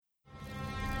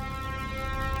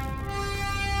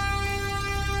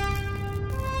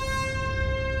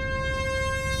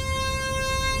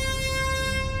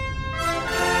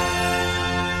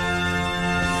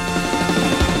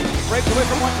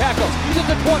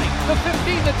the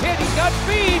 15, the 10. He's got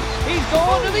speed. He's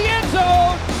going to the end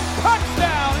zone.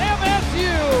 Touchdown,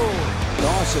 MSU.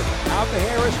 Dawson out to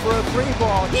Harris for a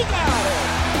 3-ball. He got it.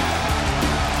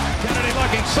 Kennedy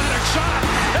looking, center shot.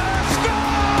 And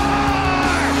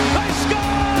score! They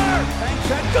score! Bank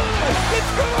shot, good.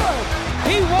 It's good.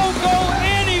 He won't go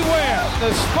anywhere.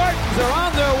 The Spartans are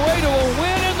on their way to a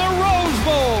win in the Rose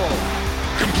Bowl.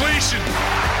 Completion.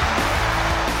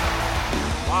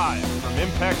 Live from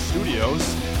Impact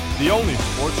Studios, the only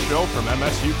sports show from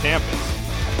MSU campus.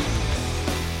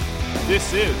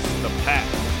 This is The Pack.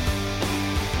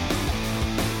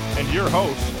 And your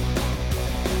host,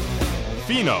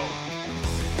 Fino.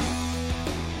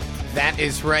 That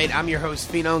is right. I'm your host,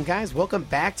 Fino. And guys, welcome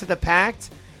back to The Pact.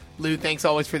 Lou, thanks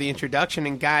always for the introduction.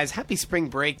 And guys, happy spring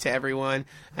break to everyone.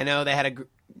 I know they had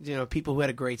people who had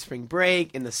a great spring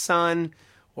break in the sun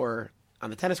or on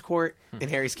the tennis court, in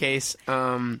Harry's case.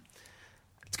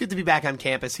 It's good to be back on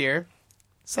campus here.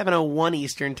 7:01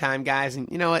 Eastern time, guys. And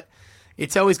you know what?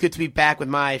 It's always good to be back with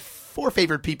my 4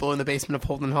 favorite people in the basement of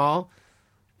Holden Hall.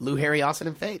 Lou, Harry, Austin,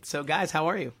 and Faith. So, guys, how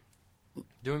are you?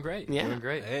 Doing great. Yeah. Doing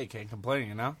great. Hey, can't complain,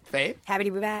 you know? Faith? Happy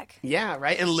to be back. Yeah,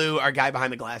 right? And Lou, our guy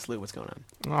behind the glass. Lou, what's going on?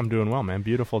 Oh, I'm doing well, man.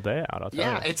 Beautiful day out, I'll tell you.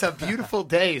 Yeah, it's a beautiful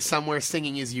day. Somewhere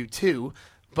singing is you, too.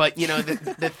 But, you know,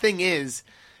 the thing is,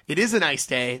 it is a nice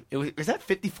day. It was at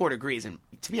 54 degrees. And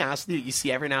to be honest with you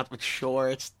see everyone out with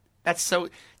shorts. That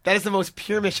is the most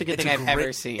pure Michigan thing I've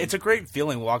ever seen. It's a great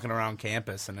feeling walking around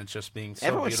campus and it's just being so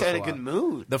Everyone's beautiful. in a good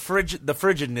mood. The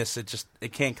frigidness,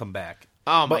 it can't come back.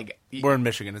 Oh, my God. We're in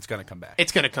Michigan. It's going to come back.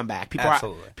 It's going to come back.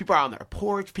 Absolutely. People are on their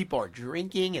porch. People are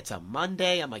drinking. It's a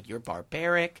Monday. I'm like, you're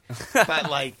barbaric.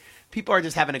 But, like, people are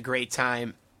just having a great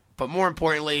time. But more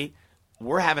importantly,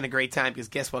 we're having a great time because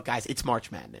guess what, guys? It's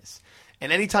March Madness.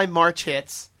 And anytime March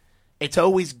hits, it's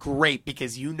always great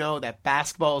because you know that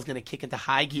basketball is going to kick into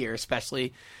high gear,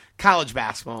 especially college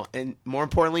basketball. And more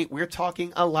importantly, we're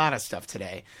talking a lot of stuff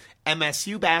today.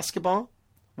 MSU basketball.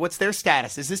 What's their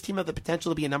status? Does this team have the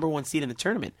potential to be a number 1 seed in the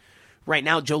tournament? Right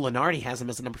now, Joe Lunardi has them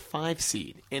as a number 5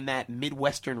 seed in that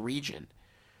Midwestern region.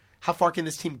 How far can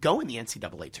this team go in the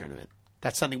NCAA tournament?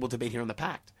 That's something we'll debate here on the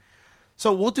Pact.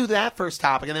 So we'll do that first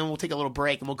topic, and then we'll take a little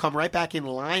break, and we'll come right back in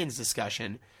Lions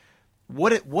discussion.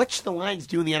 What should the Lions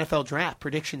do in the NFL draft?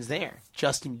 Predictions there.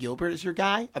 Justin Gilbert is your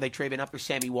guy? Are they trading up for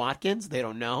Sammy Watkins? They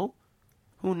don't know.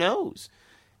 Who knows?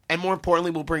 And more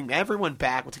importantly, we'll bring everyone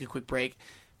back. We'll take a quick break.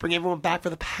 Bring everyone back for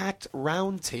the Packed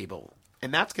Roundtable.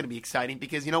 And that's going to be exciting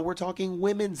because, you know, we're talking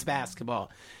women's basketball.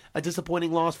 A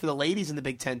disappointing loss for the ladies in the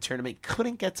Big Ten tournament.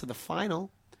 Couldn't get to the final.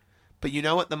 But you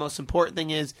know what? The most important thing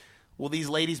is, will these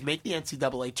ladies make the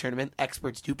NCAA tournament?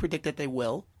 Experts do predict that they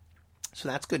will. So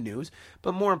that's good news.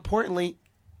 But more importantly,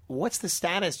 what's the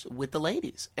status with the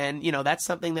ladies? And, you know, that's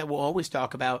something that we'll always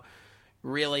talk about,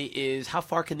 really, is how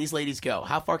far can these ladies go?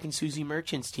 How far can Susie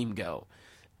Merchant's team go?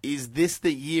 Is this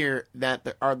the year that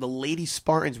the Lady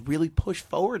Spartans really push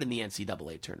forward in the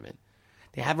NCAA tournament?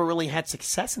 They haven't really had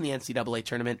success in the NCAA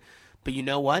tournament, but you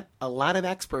know what? A lot of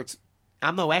experts,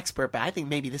 I'm no expert, but I think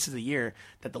maybe this is the year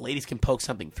that the ladies can poke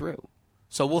something through.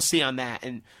 So we'll see on that.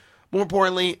 And more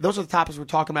importantly, those are the topics we're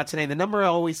talking about today. The number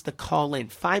always to call in,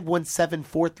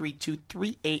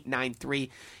 517-432-3893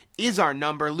 is our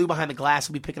number. Lou behind the glass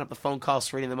will be picking up the phone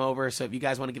calls, reading them over. So if you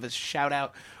guys want to give us a shout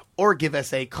out or give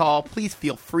us a call, please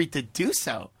feel free to do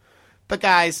so. But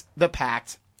guys, the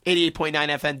Pact, 88.9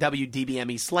 FM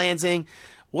WDBM East Lansing.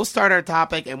 We'll start our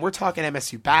topic, and we're talking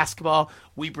MSU basketball.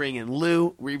 We bring in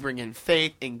Lou, we bring in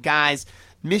Faith, and guys,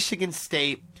 Michigan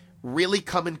State really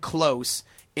coming close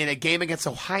in a game against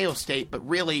Ohio State, but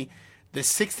really the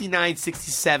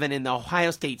 69-67 in the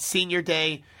Ohio State Senior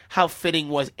Day. How fitting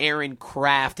was Aaron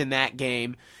Kraft in that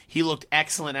game? He looked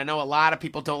excellent. I know a lot of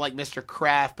people don't like Mr.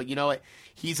 Kraft, but you know what?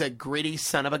 He's a gritty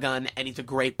son of a gun, and he's a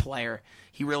great player.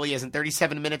 He really is. In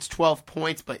 37 minutes, 12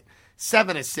 points, but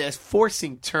 7 assists,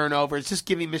 forcing turnovers, just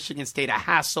giving Michigan State a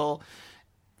hassle.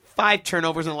 5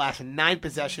 turnovers in the last 9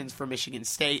 possessions for Michigan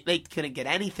State. They couldn't get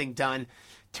anything done,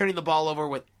 turning the ball over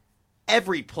with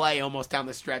every play almost down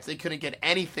the stretch. They couldn't get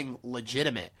anything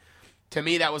legitimate. To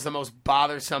me, that was the most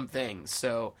bothersome thing.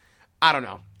 So, I don't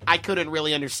know. I couldn't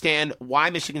really understand why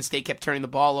Michigan State kept turning the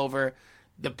ball over.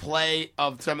 The play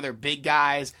of some of their big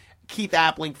guys, Keith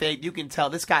Appling, Fate, you can tell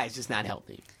this guy is just not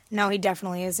healthy. No, he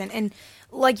definitely isn't. And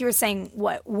like you were saying,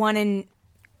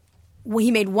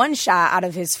 he made 1 shot out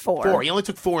of his 4. 4. He only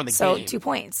took 4 in the game. So 2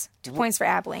 points. 2 points for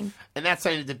Appling. And that's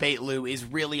something to debate, Lou, is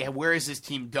really where is this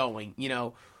team going? You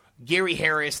know, Gary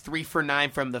Harris, 3 for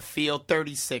 9 from the field,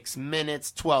 36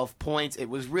 minutes, 12 points. It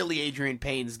was really Adrian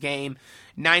Payne's game.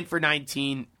 9 for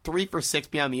 19, 3 for 6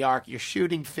 beyond the arc. You're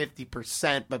shooting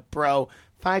 50%, but bro,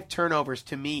 5 turnovers,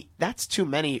 to me, that's too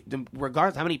many.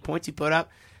 Regardless of how many points he put up,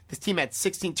 this team had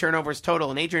 16 turnovers total,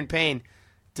 and Adrian Payne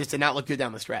just did not look good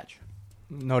down the stretch.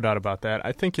 No doubt about that.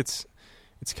 I think it's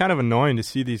kind of annoying to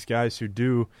see these guys who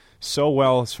do so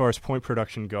well as far as point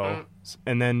production go,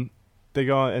 and then they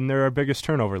go and they're our biggest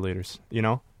turnover leaders. You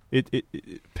know,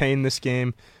 Payne this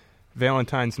game,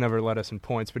 Valentine's never led us in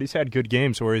points, but he's had good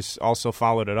games where he's also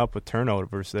followed it up with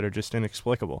turnovers that are just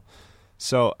inexplicable.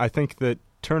 So I think that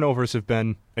turnovers have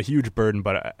been a huge burden,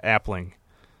 but Appling,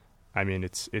 I mean,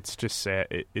 it's just sad.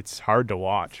 It's hard to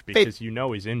watch because you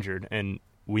know he's injured, and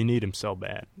we need him so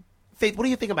bad. Faith, what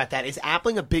do you think about that? Is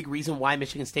Appling a big reason why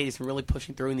Michigan State is really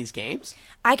pushing through in these games?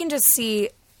 I can just see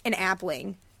in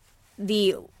Appling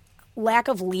the lack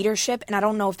of leadership, and I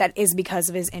don't know if that is because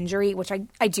of his injury, which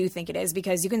I do think it is,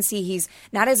 because you can see he's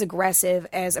not as aggressive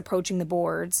as approaching the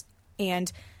boards,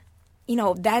 and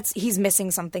he's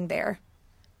missing something there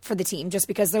for the team, just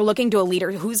because they're looking to a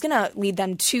leader who's going to lead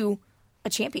them to a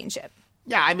championship.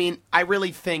 Yeah, I mean, I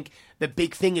really think the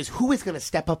big thing is who is going to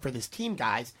step up for this team,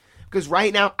 guys. Because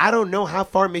right now, I don't know how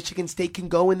far Michigan State can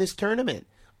go in this tournament.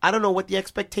 I don't know what the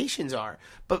expectations are.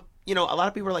 But, a lot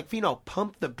of people are like, Fino,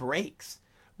 pump the brakes.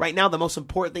 Right now, the most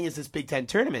important thing is this Big Ten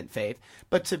tournament, Faith.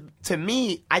 But to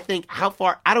me, I think I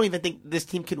don't even think this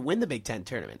team can win the Big Ten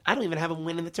tournament. I don't even have them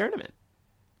winning the tournament.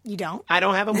 You don't? I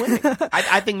don't have them winning.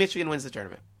 I think Michigan wins the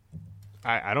tournament.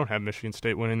 I don't have Michigan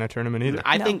State winning that tournament either.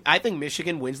 I think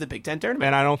Michigan wins the Big Ten tournament.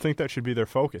 And I don't think that should be their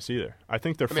focus either. I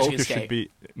think their focus should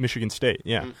be Michigan State,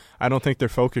 yeah. Mm-hmm. I don't think their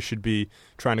focus should be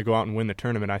trying to go out and win the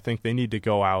tournament. I think they need to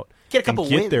go out and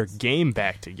get their game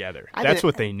back together. That's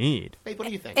what they need. Faith, what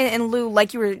do you think? And Lou,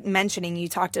 like you were mentioning, you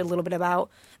talked a little bit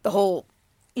about the whole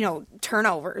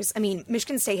turnovers. I mean,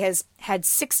 Michigan State has had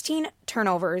 16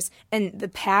 turnovers in the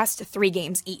past 3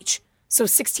 games each. So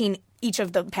 16 each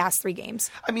of the past 3 games.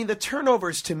 I mean, the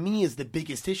turnovers to me is the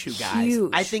biggest issue, guys.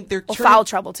 Huge. I think they're foul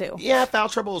trouble too. Yeah, foul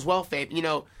trouble as well, Faith.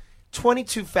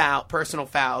 22 personal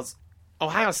fouls.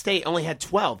 Ohio State only had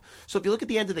 12. So if you look at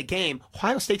the end of the game,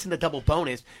 Ohio State's in the double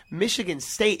bonus. Michigan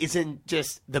State is in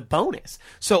just the bonus.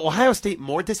 So Ohio State,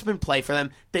 more disciplined play for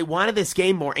them. They wanted this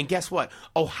game more. And guess what?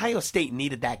 Ohio State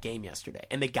needed that game yesterday,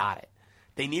 and they got it.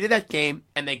 They needed that game,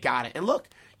 and they got it. And look,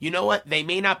 you know what? They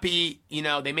may not be,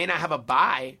 they may not have a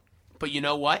bye, but you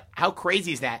know what? How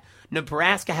crazy is that?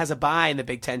 Nebraska has a bye in the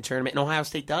Big Ten tournament, and Ohio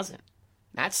State doesn't.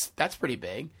 That's pretty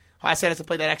big. Ohio State has to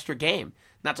play that extra game.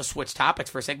 Not to switch topics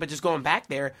for a second, but just going back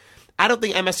there, I don't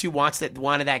think MSU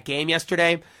wanted that game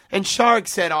yesterday. And Shark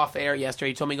said off air yesterday,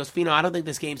 he told me, he goes, Fino, I don't think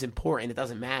this game's important. It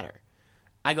doesn't matter.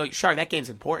 I go, Shark, that game's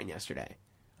important yesterday.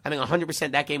 I think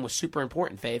 100% that game was super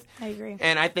important, Faith. I agree.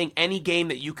 And I think any game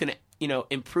that you can,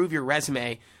 improve your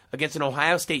resume against an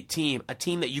Ohio State team, a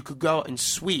team that you could go and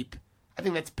sweep, I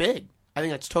think that's big. I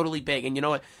think that's totally big. And you know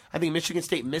what? I think Michigan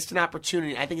State missed an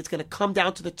opportunity. I think it's going to come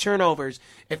down to the turnovers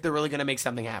if they're really going to make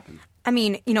something happen. I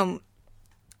mean,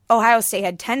 Ohio State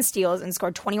had 10 steals and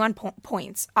scored 21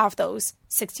 points off those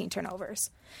 16 turnovers.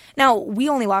 Now, we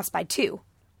only lost by 2,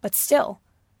 but still,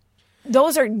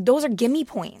 those are gimme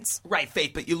points. Right,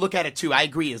 Faith, but you look at it too. I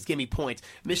agree, it's gimme points.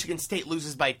 Michigan State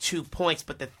loses by 2 points,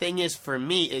 but the thing is, for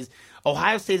me, is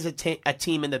Ohio State is a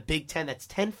team in the Big Ten that's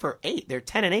 10 for 8. They're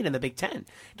 10-8 in the Big Ten.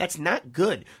 That's not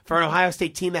good for an Ohio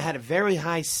State team that had very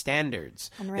high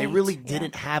standards. They really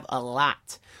didn't have a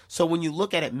lot. So when you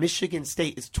look at it, Michigan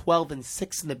State is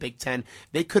 12-6 in the Big Ten.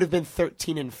 They could have been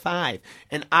 13-5.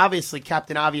 And obviously,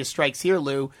 Captain Obvious strikes here,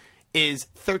 Lou, is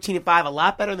 13-5, a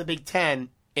lot better in the Big Ten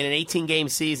in an 18-game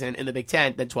season in the Big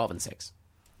Ten than 12-6.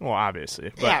 Well,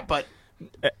 obviously. But yeah, but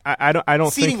I don't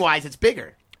think seeding-wise, it's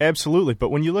bigger. Absolutely, but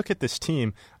when you look at this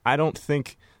team, I don't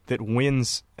think that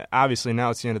wins, obviously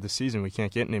now it's the end of the season, we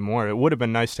can't get any more. It would have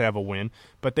been nice to have a win,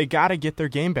 but they got to get their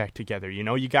game back together.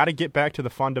 You got to get back to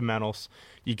the fundamentals.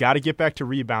 You got to get back to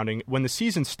rebounding. When the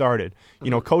season started,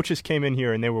 coaches came in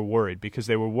here and they were worried because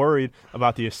they were worried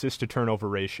about the assist-to-turnover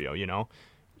ratio,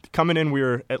 Coming in, we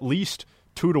were at least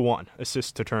 2-to-1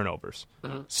 assists to turnovers.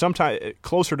 Sometimes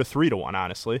closer to 3-to-1,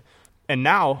 honestly. And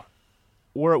now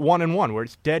we're at 1-1, where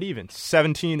it's dead even.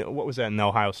 17. What was that in the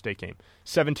Ohio State game?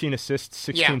 17 assists,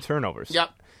 16 turnovers. Yep.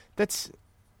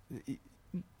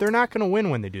 They're not going to win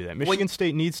when they do that. Michigan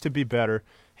State needs to be better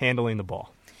handling the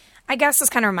ball. I guess this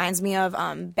kind of reminds me of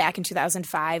back in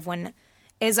 2005 when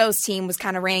Izzo's team was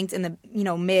kind of ranked in the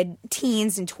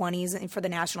mid-teens and 20s for the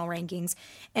national rankings,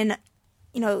 and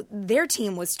their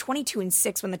team was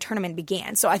 22-6 when the tournament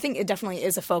began. So I think it definitely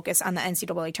is a focus on the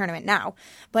NCAA tournament now.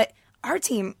 But our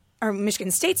team, or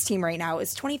Michigan State's team right now,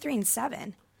 is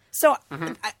 23-7. So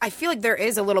I feel like there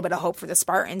is a little bit of hope for the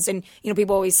Spartans. And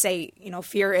people always say,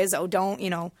 fear Izzo, don't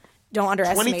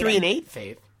underestimate 23-8,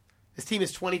 Faith. This team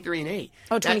is 23-8.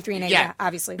 Oh, 23-8, yeah,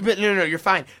 obviously. But no, you're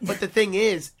fine. But the thing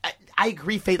is, I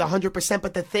agree, Faith, 100%.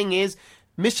 But the thing is,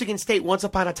 Michigan State, once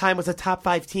upon a time, was a top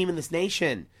 5 team in this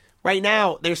nation. Right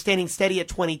now, they're standing steady at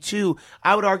 22.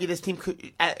 I would argue this team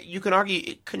could, you can argue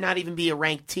it could not even be a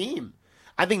ranked team.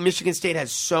 I think Michigan State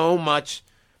has so much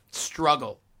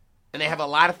struggle, and they have a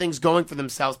lot of things going for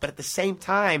themselves. But at the same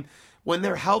time, when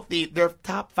they're healthy, their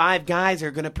top 5 guys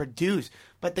are going to produce.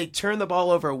 But they turn the ball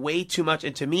over way too much,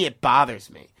 and to me, it bothers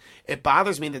me. It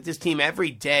bothers me that this team every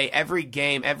day, every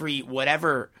game, every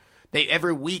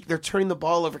week, they're turning the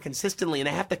ball over consistently, and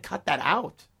they have to cut that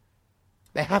out.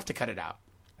 They have to cut it out.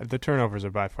 The turnovers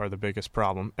are by far the biggest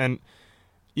problem. And,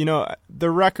 you know, the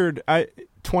record,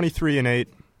 23-8,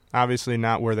 obviously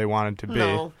not where they wanted to be.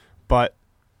 No. But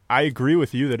I agree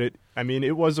with you that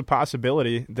it was a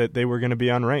possibility that they were going to be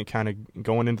unranked kind of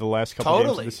going into the last couple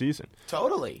games of the season.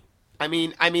 Totally. I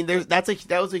mean,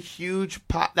 that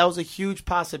was a huge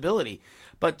possibility.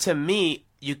 But to me,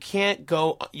 you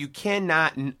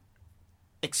cannot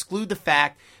exclude the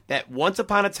fact that once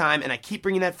upon a time, and I keep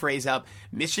bringing that phrase up,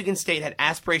 Michigan State had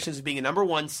aspirations of being a number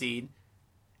 1 seed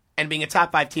and being a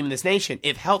top 5 team in this nation,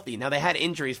 if healthy. Now, they had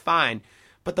injuries, fine.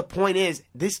 But the point is,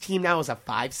 this team now is a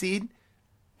 5 seed.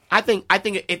 I think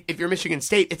if you're Michigan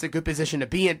State, it's a good position to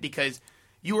be in because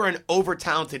you are an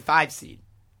over-talented 5 seed.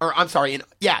 Or, I'm sorry,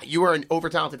 you are an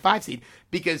over-talented 5 seed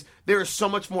because there is so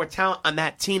much more talent on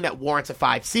that team that warrants a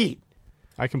 5 seed.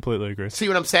 I completely agree. See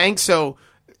what I'm saying? So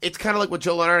it's kind of like what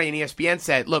Joe Lunardi and ESPN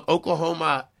said. Look,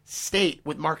 Oklahoma State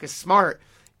with Marcus Smart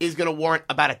is going to warrant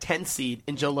about a 10 seed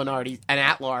in Joe Lunardi and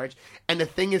at large. And the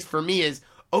thing is, for me, is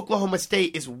Oklahoma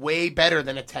State is way better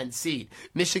than a 10 seed.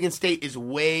 Michigan State is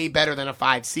way better than a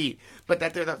 5 seed. But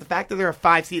the fact that they're a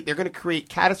 5 seed, they're going to create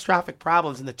catastrophic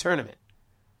problems in the tournament.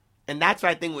 And that's what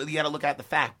I think you got to look at the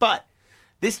fact. But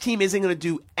this team isn't going to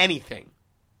do anything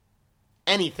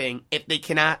if they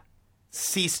cannot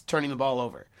cease turning the ball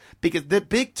over. Because the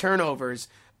big turnovers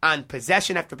on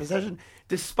possession after possession,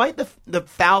 despite the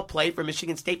foul play for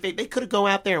Michigan State, they could have gone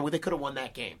out there and they could have won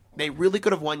that game. They really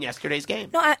could have won yesterday's game.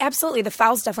 No, absolutely. The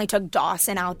fouls definitely took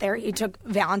Dawson out there. He took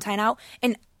Valentine out.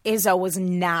 And Izzo was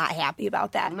not happy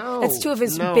about that. No, that's 2 of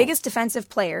his biggest defensive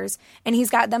players, and he's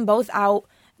got them both out.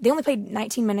 They only played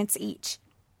 19 minutes each.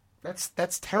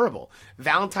 That's terrible.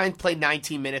 Valentine played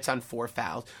 19 minutes on 4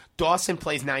 fouls. Dawson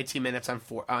plays 19 minutes on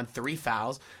 3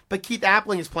 fouls. But Keith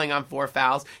Appling is playing on 4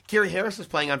 fouls. Kerry Harris is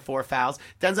playing on 4 fouls.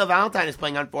 Denzel Valentine is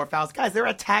playing on 4 fouls. Guys, they're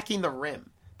attacking the rim.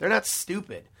 They're not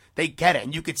stupid. They get it,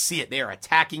 and you could see it. They are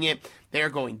attacking it. They are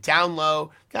going down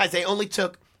low. Guys, they only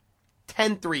took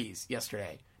 10 threes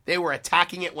yesterday. They were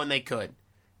attacking it when they could.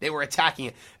 They were attacking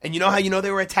it. And you know how you know they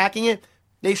were attacking it?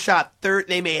 They shot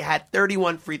they may have had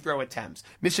 31 free throw attempts.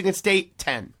 Michigan State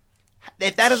 10.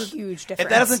 If that doesn't huge difference. If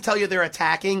that doesn't tell you they're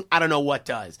attacking, I don't know what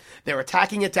does. They're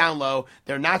attacking it down low.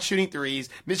 They're not shooting threes.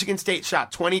 Michigan State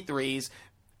shot 23s.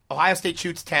 Ohio State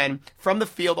shoots 10. From the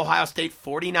field, Ohio State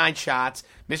 49 shots.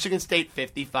 Michigan State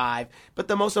 55. But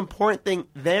the most important thing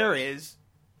there is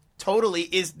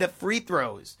the free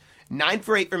throws. 9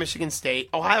 for 8 for Michigan State.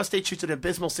 Ohio State shoots an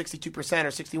abysmal 62% or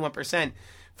 61%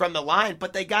 from the line,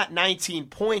 but they got 19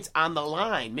 points on the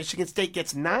line. Michigan State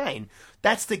gets 9.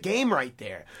 That's the game right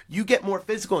there. You get more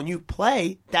physical and you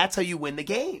play, that's how you win the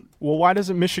game. Well, why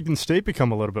doesn't Michigan State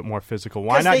become a little bit more physical?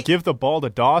 Why not give the ball to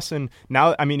Dawson?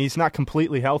 Now, I mean, he's not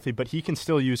completely healthy, but he can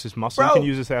still use his muscle. He can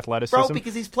use his athleticism. Bro,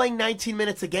 because he's playing 19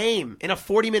 minutes a game. In a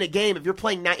 40-minute game, if you're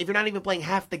not even playing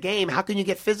half the game, how can you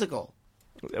get physical?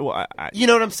 Well, you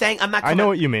know what I'm saying? I know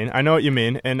what you mean.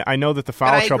 And I know that the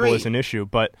foul trouble is an issue,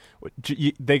 but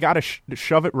they got to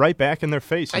shove it right back in their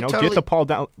face. Get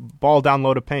the ball down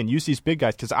low to Payne. Use these big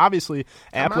guys because obviously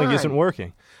Appling isn't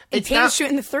working. And Payne's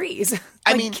shooting the threes.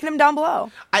 Get him down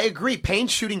below. I agree. Payne's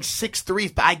shooting 6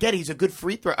 threes, but I get it. He's a good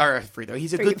free throw.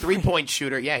 He's a good 3-point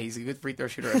shooter. Yeah, he's a good free throw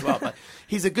shooter as well. But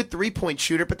he's a good 3-point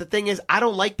shooter. But the thing is, I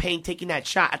don't like Payne taking that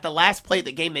shot. At the last play of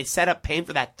the game, they set up Payne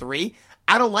for that 3.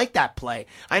 I don't like that play.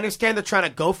 I understand they're trying to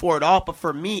go for it all, but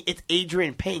for me, it's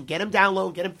Adrian Payne. Get him down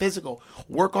low, get him physical.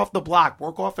 Work off the block,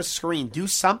 work off a screen, do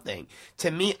something.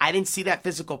 To me, I didn't see that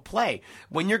physical play.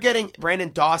 When you're getting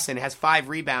Brandon Dawson has 5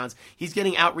 rebounds, he's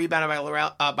getting out-rebounded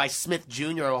by Smith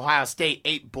Jr. of Ohio State,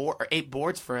 8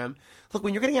 boards for him. Look,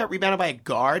 when you're getting out-rebounded by a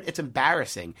guard, it's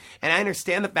embarrassing. And I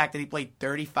understand the fact that he played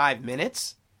 35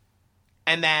 minutes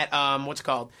and that,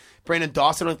 Brandon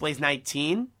Dawson only plays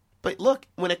 19. But look,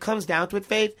 when it comes down to it,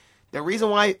 Faith, the reason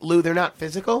why, Lou, they're not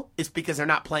physical is because they're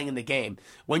not playing in the game.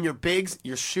 When your bigs,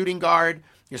 your shooting guard,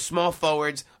 your small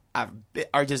forwards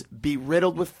are just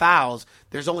beriddled with fouls,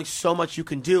 there's only so much you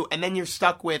can do. And then you're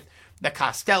stuck with the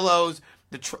Costellos,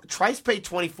 Trice played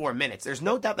 24 minutes. There's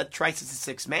no doubt that Trice is a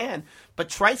sixth man, but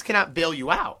Trice cannot bail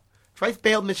you out. Trice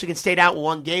bailed Michigan State out in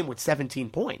one game with 17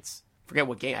 points. Forget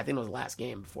what game. I think it was the last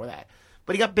game before that.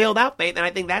 But he got bailed out, Faith, and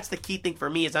I think that's the key thing for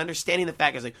me is understanding the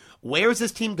fact is like, where is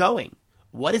this team going?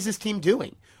 What is this team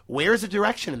doing? Where is the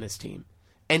direction in this team?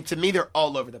 And to me, they're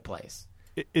all over the place.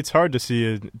 It's hard to see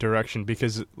a direction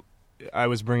because I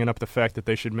was bringing up the fact that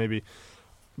they should maybe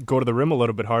go to the rim a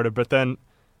little bit harder, but then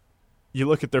you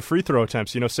look at their free throw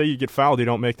attempts. Say you get fouled, you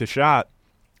don't make the shot,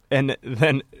 and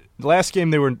then last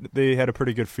game they had a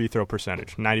pretty good free throw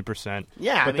percentage, 90%.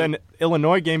 Yeah, but then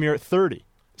Illinois game you're at 30.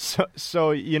 So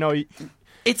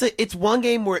it's one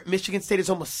game where Michigan State is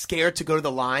almost scared to go to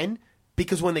the line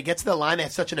because when they get to the line, they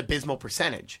have such an abysmal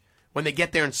percentage when they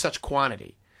get there in such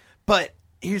quantity. But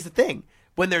here's the thing.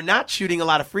 When they're not shooting a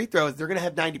lot of free throws, they're going to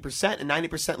have 90%, and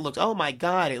 90% looks, oh, my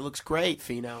God, it looks great,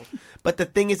 Fino. But the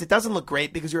thing is, it doesn't look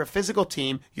great because you're a physical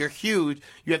team. You're huge.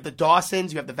 You have the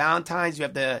Dawsons. You have the Valentines. You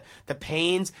have the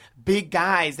Paynes, big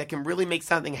guys that can really make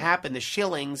something happen, the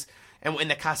Schillings and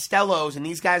the Costellos and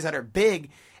these guys that are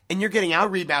big, and you're getting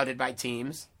out-rebounded by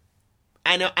teams.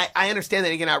 I know I understand that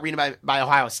you're getting out-rebounded by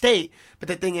Ohio State, but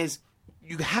the thing is,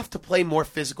 you have to play more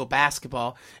physical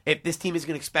basketball if this team is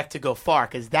going to expect to go far,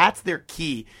 because that's their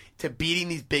key to beating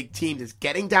these big teams is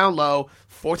getting down low,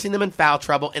 forcing them in foul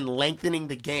trouble, and lengthening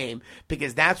the game,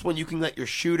 because that's when you can let your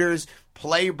shooters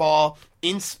play ball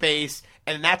in space,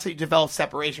 and that's how you develop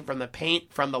separation from the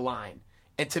paint, from the line.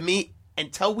 And to me,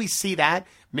 until we see that,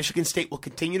 Michigan State will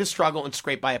continue to struggle and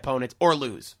scrape by opponents or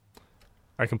lose.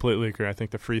 I completely agree. I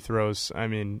think the free throws,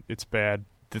 it's bad.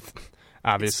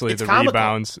 Obviously, it's the comical.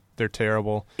 rebounds, they're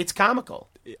terrible. It's comical.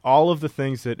 All of the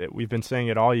things that we've been saying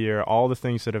it all year, all the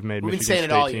things that have made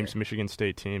Michigan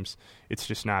State teams, it's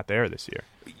just not there this year.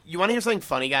 You want to hear something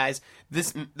funny, guys?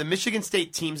 The Michigan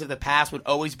State teams of the past would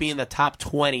always be in the top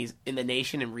 20s in the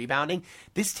nation in rebounding.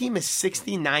 This team is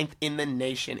 69th in the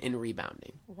nation in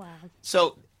rebounding. Wow.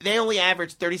 So they only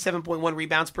average 37.1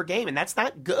 rebounds per game, and that's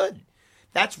not good.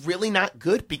 That's really not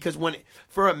good because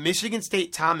for a Michigan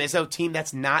State Tom Izzo team,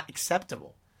 that's not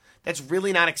acceptable. That's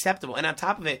really not acceptable. And on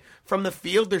top of it, from the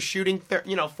field, they're shooting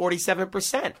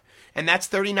 47%, and that's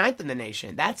 39th in the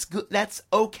nation. That's good. That's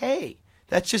okay.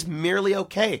 That's just merely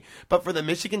okay. But for the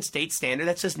Michigan State standard,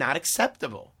 that's just not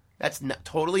acceptable. That's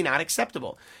totally not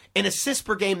acceptable. In assists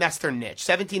per game, that's their niche.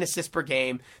 17 assists per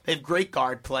game. They have great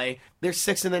guard play. They're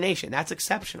 6th in the nation. That's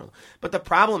exceptional. But the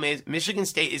problem is Michigan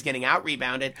State is getting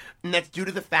out-rebounded, and that's due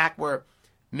to the fact where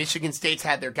Michigan State's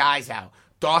had their guys out.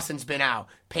 Dawson's been out.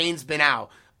 Payne's been out.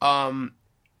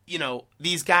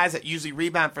 These guys that usually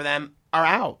rebound for them are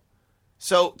out.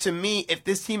 So, to me, if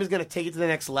this team is going to take it to the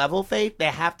next level, Faith, they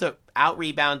have to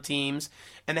out-rebound teams,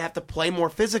 and they have to play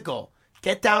more physical.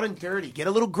 Get down and dirty. Get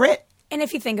a little grit. And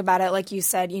if you think about it, like you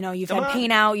said, you've had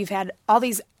Payne out, you've had all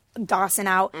these Dawson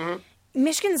out. Mm-hmm.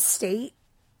 Michigan State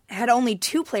had only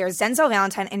 2 players, Denzel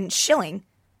Valentine and Schilling.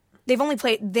 They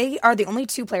are the only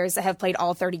 2 players that have played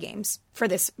all 30 games for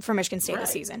Michigan State this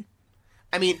season.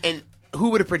 And who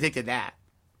would have predicted that?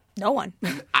 No one.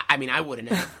 I wouldn't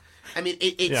have.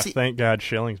 Thank God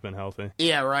Schilling's been healthy.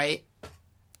 Yeah, right?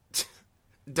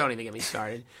 Don't even get me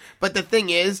started. But the thing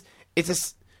is,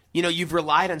 you've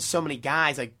relied on so many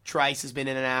guys. Like Trice has been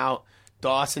in and out.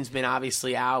 Dawson's been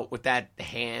obviously out with that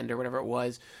hand or whatever it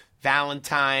was.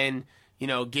 Valentine,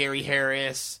 Gary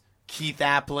Harris, Keith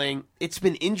Appling. It's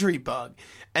been injury bug.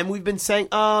 And we've been saying,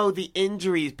 the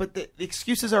injuries. But the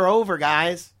excuses are over,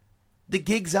 guys. The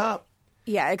gig's up.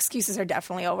 Yeah, excuses are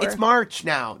definitely over. It's March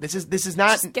now. This is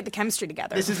not. Just get the chemistry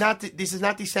together. This is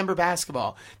not December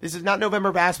basketball. This is not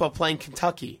November basketball playing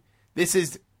Kentucky. This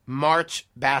is March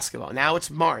basketball. Now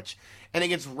it's March. And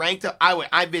against ranked Iowa,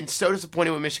 I've been so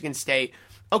disappointed with Michigan State.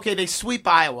 Okay, they sweep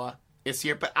Iowa this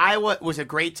year, but Iowa was a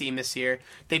great team this year.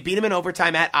 They beat them in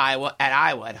overtime at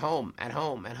home.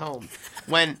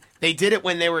 When they did it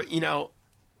when they were,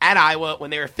 at Iowa, when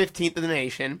they were 15th in the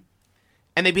nation,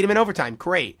 and they beat them in overtime.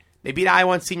 Great. They beat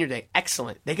Iowa on Senior Day.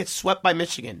 Excellent. They get swept by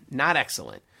Michigan. Not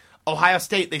excellent. Ohio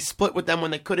State, they split with them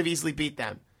when they could have easily beat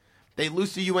them. They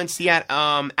lose to UNC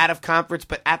out of conference,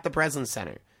 but at the Breslin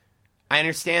Center. I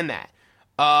understand that.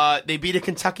 They beat a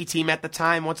Kentucky team at the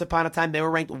time. Once upon a time, they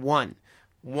were ranked 1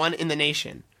 in the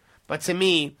nation. But to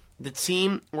me, the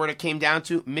team where it came down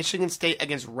to Michigan State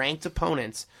against ranked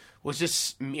opponents was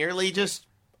just merely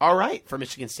all right for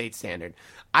Michigan State standard.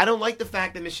 I don't like the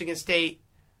fact that Michigan State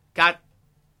got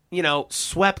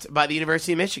swept by the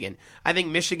University of Michigan. I think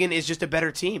Michigan is just a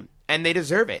better team, and they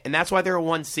deserve it, and that's why they're a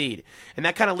 1 seed. And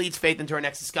that kind of leads Faith into our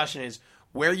next discussion is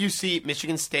where you see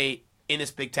Michigan State in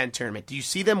this Big Ten tournament. Do you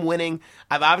see them winning?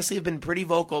 I've obviously been pretty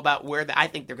vocal about where I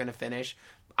think they're going to finish.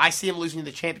 I see them losing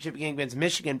the championship game against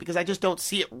Michigan because I just don't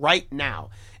see it right now.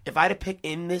 If I had to pick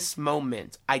in this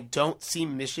moment, I don't see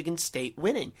Michigan State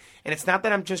winning. And it's not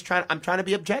that I'm trying to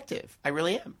be objective. I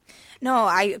really am. No,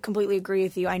 I completely agree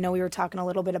with you. I know we were talking a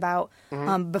little bit about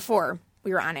before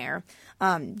we were on air,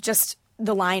 just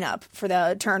the lineup for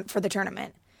the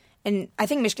tournament. And I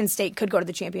think Michigan State could go to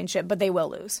the championship, but they will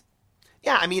lose.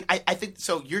 Yeah, I mean, I think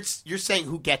so. You're saying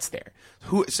who gets there?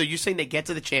 So you're saying they get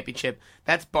to the championship?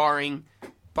 That's barring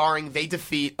they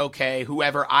defeat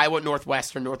whoever, Iowa,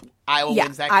 Northwestern. Iowa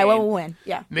wins that game. Iowa will win.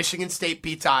 Yeah. Michigan State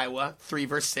beats Iowa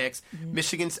 3-6.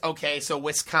 Michigan's so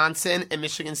Wisconsin and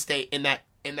Michigan State in that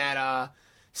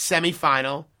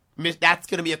semifinal. That's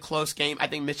going to be a close game. I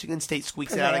think Michigan State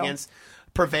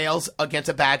prevails against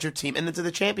a Badger team, and then to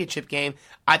the championship game,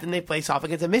 I think they face off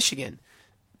against a Michigan.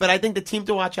 But I think the team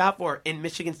to watch out for in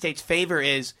Michigan State's favor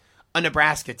is a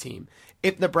Nebraska team.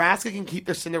 If Nebraska can keep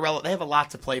their Cinderella, they have a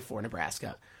lot to play for.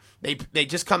 Nebraska, they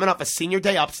just coming off a senior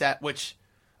day upset, which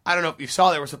I don't know if you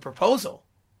saw. There was a proposal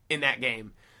in that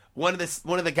game. One of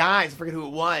the guys, I forget who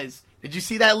it was. Did you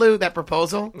see that, Lou? That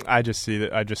proposal? I just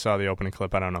saw the opening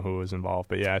clip. I don't know who was involved,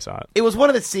 but yeah, I saw it. It was one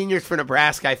of the seniors for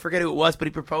Nebraska. I forget who it was, but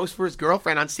he proposed for his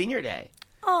girlfriend on senior day.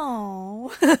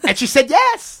 Oh. And she said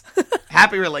yes.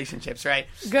 Happy relationships, right?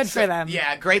 Good for them.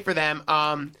 Yeah, great for them.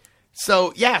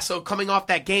 So coming off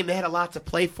that game, they had a lot to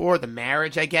play for. The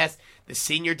marriage, I guess, the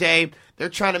senior day. They're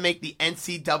trying to make the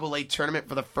NCAA tournament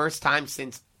for the first time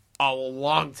since a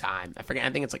long time. I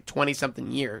think it's like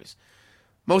 20-something years.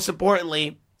 Most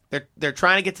importantly, they're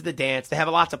trying to get to the dance. They have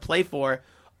a lot to play for.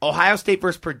 Ohio State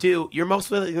versus Purdue, you're most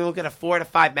likely going to look at a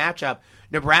 4-5 matchup.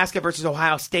 Nebraska versus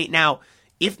Ohio State. Now,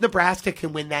 if Nebraska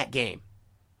can win that game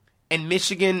and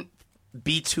Michigan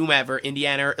beats whomever,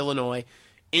 Indiana or Illinois,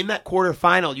 in that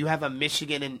quarterfinal, you have a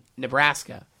Michigan and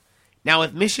Nebraska. Now,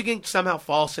 if Michigan somehow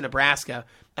falls to Nebraska,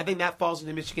 I think that falls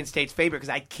into Michigan State's favor because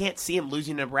I can't see them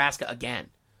losing to Nebraska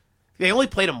again. They only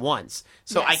played them once.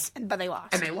 But they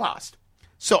lost. And they lost.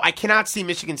 So I cannot see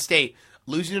Michigan State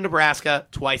losing to Nebraska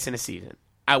twice in a season.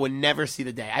 I would never see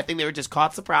the day. I think they were just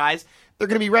caught surprise. They're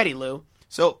going to be ready, Lou.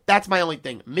 So that's my only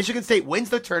thing. Michigan State wins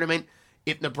the tournament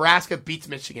if Nebraska beats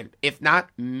Michigan. If not,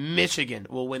 Michigan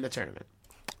will win the tournament.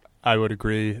 I would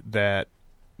agree that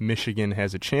Michigan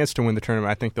has a chance to win the tournament.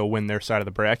 I think they'll win their side of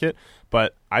the bracket,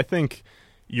 but I think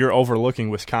you're overlooking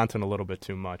Wisconsin a little bit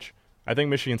too much. I think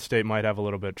Michigan State might have a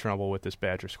little bit of trouble with this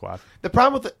Badger squad. The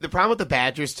problem with the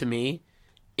Badgers to me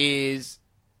is,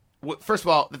 first of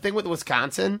all, the thing with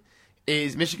Wisconsin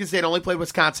is Michigan State only played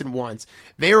Wisconsin once.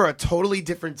 They are a totally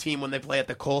different team when they play at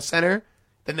the Kohl Center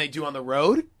than they do on the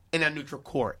road and on neutral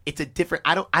court. It's a different.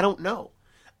 I don't know.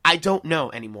 I don't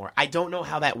know anymore. I don't know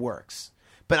how that works.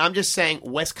 But I'm just saying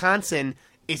Wisconsin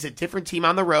is a different team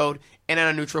on the road and on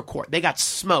a neutral court. They got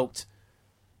smoked.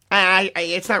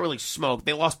 It's not really smoked.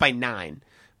 They lost by 9,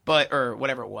 or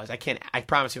whatever it was. I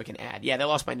promise you I can add. Yeah, they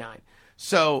lost by 9.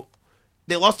 So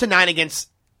they lost to 9 against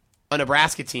a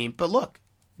Nebraska team. But look,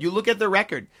 you look at their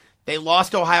record. They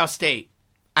lost to Ohio State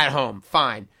at home.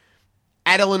 Fine.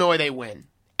 At Illinois, they win.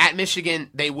 At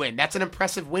Michigan, they win. That's an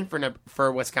impressive win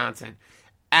for Wisconsin.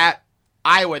 At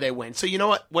Iowa, they win. So you know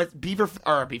what? Badger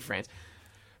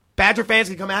fans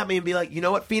can come at me and be like, you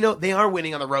know what, Fino? They are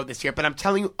winning on the road this year. But I'm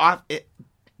telling you,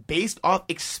 based off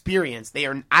experience,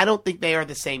 I don't think they are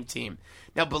the same team.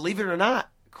 Now, believe it or not,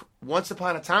 once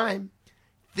upon a time,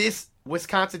 this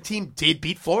Wisconsin team did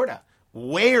beat Florida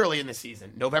way early in the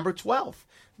season, November 12th.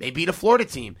 They beat a Florida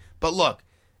team. But look,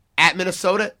 at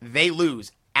Minnesota, they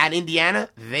lose. At Indiana,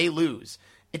 they lose.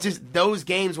 It's just those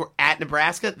games were at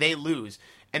Nebraska, they lose.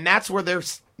 And that's where their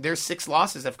 6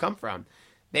 losses have come from.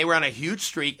 They were on a huge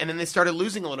streak, and then they started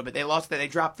losing a little bit. They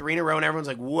dropped 3 in a row, and everyone's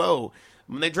like, whoa.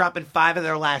 When they dropped in 5 of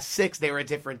their last 6, they were a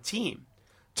different team.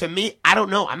 To me, I don't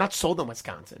know. I'm not sold on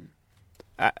Wisconsin.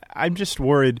 I'm just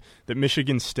worried that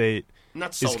Michigan State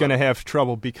is going to have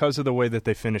trouble because of the way that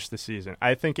they finished the season.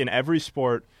 I think in every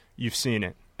sport you've seen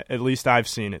it, at least I've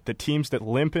seen it, the teams that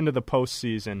limp into the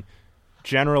postseason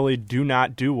generally do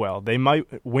not do well. They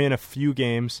might win a few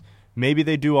games. Maybe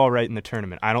they do all right in the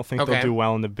tournament. I don't think they'll do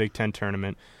well in the Big Ten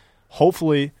tournament.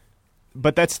 Hopefully,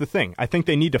 but that's the thing. I think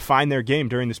they need to find their game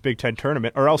during this Big Ten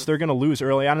tournament, or else they're going to lose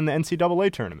early on in the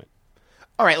NCAA tournament.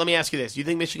 All right, let me ask you this. Do you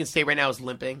think Michigan State right now is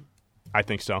limping? I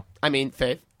think so. I mean,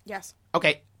 Faith? Yes.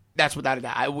 Okay, that's without a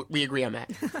doubt. We agree on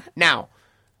that. Now,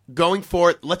 going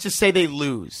forward, let's just say they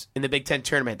lose in the Big Ten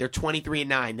tournament. They're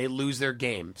 23-9. They lose their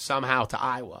game somehow to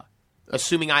Iowa,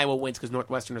 assuming Iowa wins because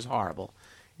Northwestern is horrible.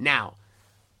 Now,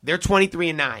 they're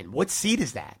 23-9. What seed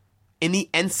is that? In the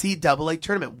NCAA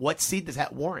tournament, what seed does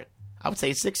that warrant? I would say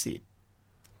a 6 seed.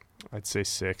 I'd say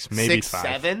 6, maybe 6, 5.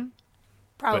 7?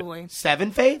 Probably.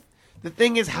 7, Faith? The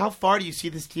thing is, how far do you see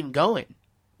this team going?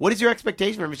 What is your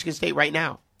expectation for Michigan State right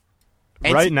now?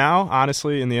 Right now,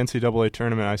 honestly, in the NCAA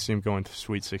tournament, I see them going to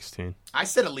Sweet 16. I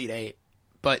said Elite 8,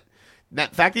 but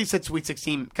that fact that you said Sweet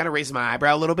 16 kind of raises my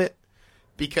eyebrow a little bit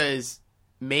because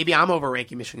maybe I'm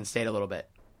overranking Michigan State a little bit.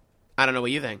 I don't know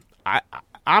what you think.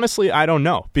 Honestly, I don't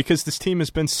know because this team has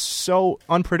been so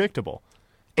unpredictable.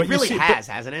 It really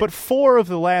hasn't it? But 4 of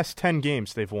the last 10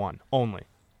 games they've won, only.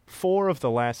 4 of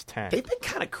the last 10. They've been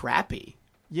kind of crappy.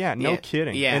 Yeah, no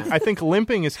kidding. Yeah. And I think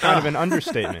limping is kind of an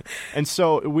understatement. And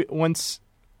so once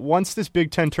this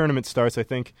Big Ten tournament starts, I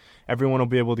think everyone will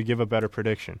be able to give a better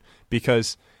prediction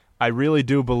because I really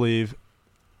do believe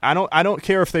I don't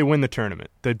care if they win the tournament,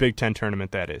 the Big Ten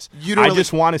tournament that is.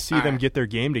 Just want to see them get their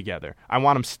game together. I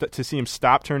want them to see them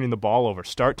stop turning the ball over,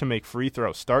 start to make free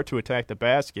throws, start to attack the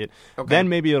basket. Okay. Then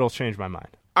maybe it'll change my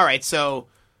mind. All right, so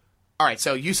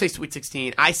you say Sweet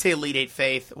 16. I say Elite 8,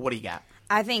 Faith. What do you got?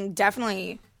 I think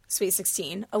definitely Sweet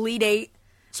 16. Elite 8,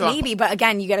 maybe. But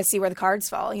again, you got to see where the cards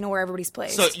fall, where everybody's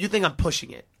placed. So you think I'm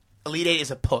pushing it? Elite 8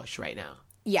 is a push right now.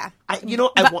 Yeah.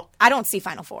 I don't see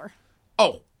Final Four.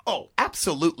 Oh,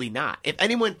 absolutely not. If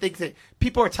anyone thinks that,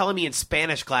 people are telling me in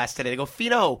Spanish class today, they go,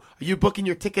 Fino, are you booking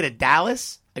your ticket to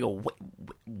Dallas? I go,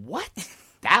 what?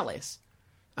 Dallas?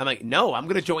 I'm like, no, I'm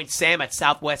going to join Sam at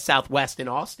Southwest in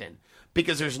Austin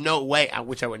because there's no way,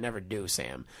 which I would never do,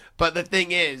 Sam. But the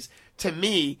thing is, to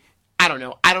me, I don't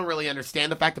know. I don't really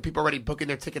understand the fact that people are already booking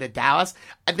their ticket to Dallas.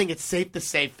 I think it's safe to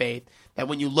say, Faith, that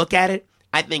when you look at it,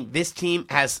 I think this team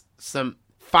has some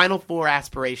Final Four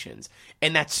aspirations.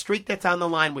 And that streak that's on the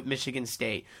line with Michigan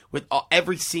State, with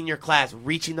every senior class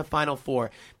reaching the Final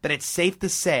Four, that it's safe to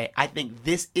say, I think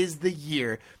this is the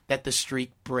year that the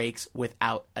streak breaks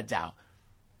without a doubt.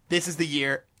 This is the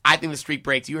year I think the streak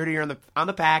breaks. You heard it here on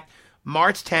the Pack,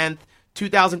 March 10th,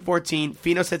 2014.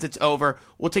 Fino says it's over.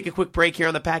 We'll take a quick break here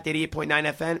on the Pack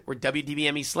 88.9 FM. We're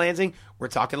WDBM East Lansing. We're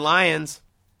talking Lions.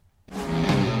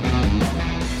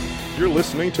 You're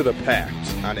listening to The Pact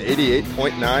on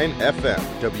 88.9 FM,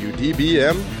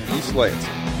 WDBM East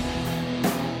Lansing.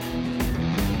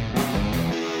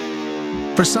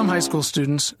 For some high school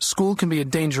students, school can be a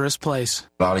dangerous place.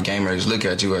 A lot of gamers look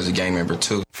at you as a gang member,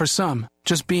 too. For some,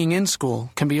 just being in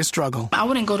school can be a struggle. I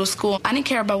wouldn't go to school. I didn't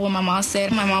care about what my mom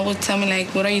said. My mom would tell me,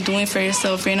 what are you doing for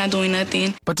yourself? You're not doing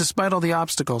nothing. But despite all the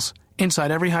obstacles,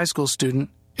 inside every high school student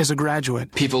is a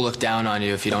graduate. People look down on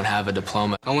you if you don't have a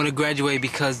diploma. I want to graduate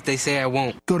because they say I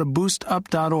won't. Go to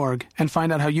boostup.org and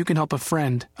find out how you can help a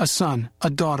friend, a son, a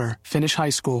daughter finish high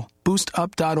school.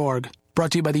 Boostup.org.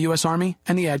 Brought to you by the U.S. Army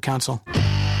and the Ad Council.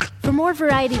 For more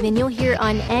variety than you'll hear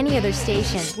on any other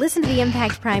station, listen to the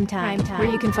Impact Primetime, where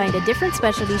you can find a different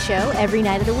specialty show every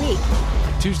night of the week.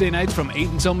 Tuesday nights from 8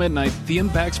 until midnight, the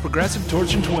Impact's Progressive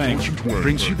Torch and Twang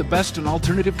brings you the best in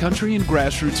alternative country and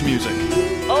grassroots music.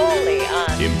 Only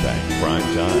on Impact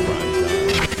Primetime.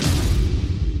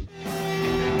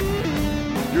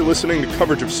 You're listening to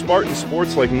coverage of Spartan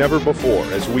sports like never before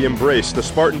as we embrace the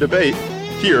Spartan debate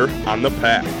here on The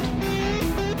Pact.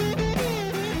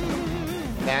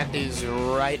 That is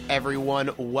right,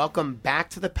 everyone. Welcome back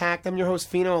to The Pact. I'm your host,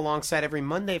 Fino, alongside every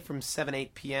Monday from 7,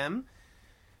 8 p.m.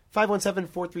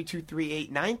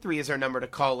 517-432-3893 is our number to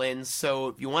call in. So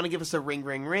if you want to give us a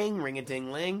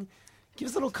ring-a-ding-ling, give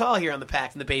us a little call here on The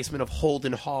Pact in the basement of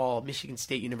Holden Hall, Michigan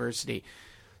State University.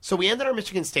 So we ended our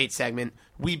Michigan State segment.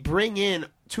 We bring in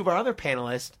two of our other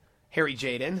panelists, Harry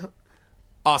Jaden,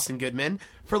 Austin Goodman,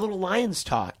 for a little Lions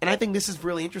talk. And I think this is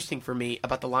really interesting for me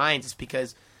about the Lions is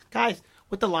because, guys,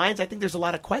 with the Lions, I think there's a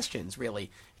lot of questions,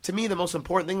 really. To me, the most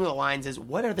important thing with the Lions is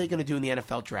what are they going to do in the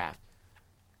NFL draft?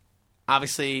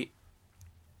 Obviously,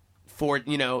 Ford,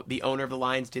 the owner of the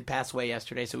Lions did pass away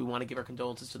yesterday, so we want to give our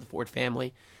condolences to the Ford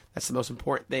family. That's the most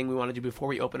important thing we want to do before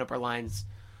we open up our Lions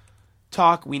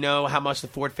talk. We know how much the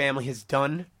Ford family has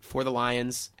done for the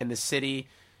Lions and the city.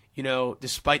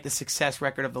 Despite the success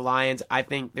record of the Lions, I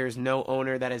think there's no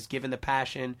owner that has given the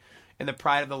passion and the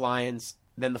pride of the Lions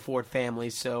than the Ford family.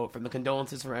 So from the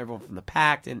condolences from everyone from the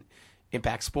Pact and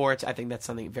Impact Sports, I think that's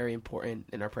something very important,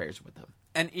 and our prayers are with them.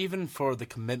 And even for the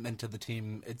commitment to the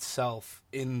team itself,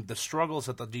 in the struggles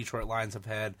that the Detroit Lions have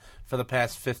had for the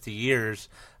past 50 years,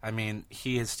 I mean,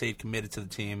 he has stayed committed to the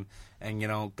team.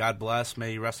 And, God bless,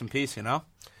 may he rest in peace,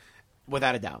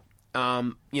 Without a doubt.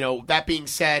 That being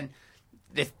said,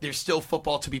 there's still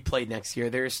football to be played next year.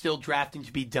 There is still drafting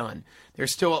to be done.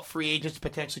 There's still free agents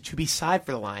potentially to be signed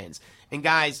for the Lions. And,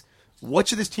 guys, what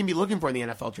should this team be looking for in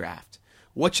the NFL draft?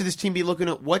 What should this team be looking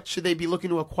at? What should they be looking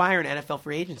to acquire in NFL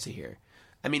free agency here?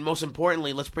 I mean, most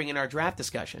importantly, let's bring in our draft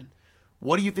discussion.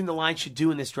 What do you think the Lions should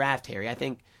do in this draft, Harry? I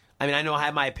think I mean, I know I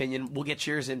have my opinion. We'll get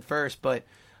yours in first, but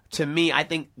to me, I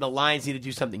think the Lions need to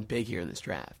do something big here in this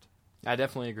draft. I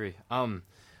definitely agree.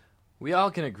 We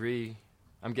all can agree,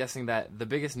 I'm guessing, that the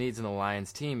biggest needs in the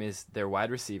Lions team is their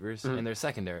wide receivers and their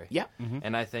secondary. Yeah.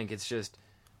 And I think it's just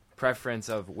preference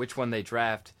of which one they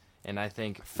draft, and I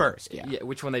think first,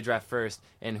 which one they draft first,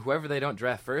 and whoever they don't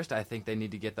draft first, I think they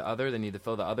need to get the other. They need to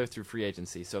fill the other through free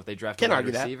agency. So if they draft a wide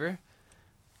receiver,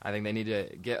 I think they need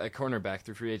to get a cornerback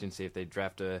through free agency. If they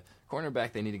draft a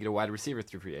cornerback, they need to get a wide receiver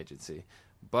through free agency.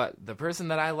 But the person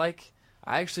that I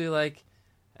actually like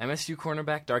MSU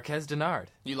cornerback Darqueze Dennard.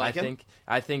 You like him?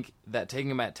 I think that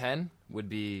taking him at 10 would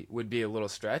be a little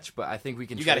stretch, but I think we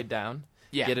can trade down,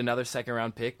 get another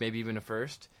second-round pick, maybe even a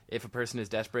first. If a person is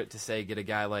desperate to, say, get a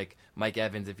guy like Mike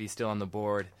Evans, if he's still on the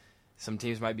board, some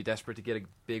teams might be desperate to get a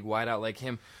big wideout like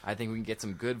him. I think we can get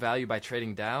some good value by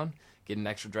trading down, get an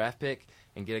extra draft pick,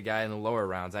 and get a guy in the lower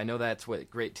rounds. I know that's what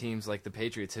great teams like the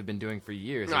Patriots have been doing for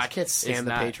years. No, I can't stand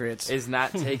the Patriots. Is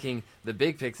not taking the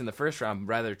big picks in the first round,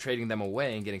 rather trading them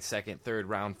away and getting second, third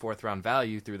round, fourth round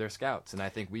value through their scouts. And I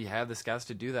think we have the scouts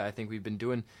to do that. I think we've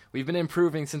been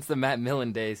improving since the Matt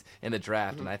Millen days in the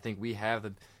draft, and I think we have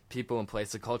the people in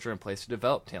place, the culture in place to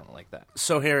develop talent like that.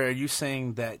 So, Harry, are you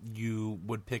saying that you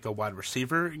would pick a wide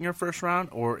receiver in your first round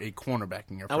or a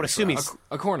cornerback in your first round? I would assume he's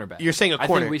a cornerback. You're saying a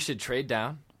corner. I think we should trade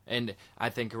down. And I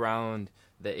think around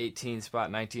the 18 spot,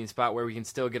 19 spot, where we can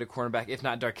still get a cornerback, if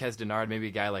not Darqueze Dennard, maybe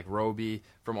a guy like Roby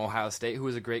from Ohio State, who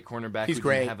was a great cornerback. He's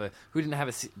great. Who didn't have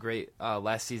a great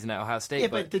last season at Ohio State. Yeah,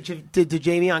 but did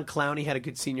Jadeveon Clowney had a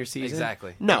good senior season?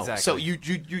 Exactly. No, exactly. So you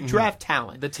draft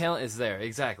talent. The talent is there,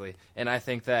 exactly. And I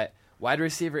think that wide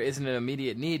receiver isn't an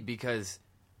immediate need because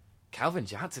Calvin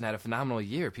Johnson had a phenomenal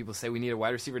year. People say we need a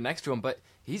wide receiver next to him, but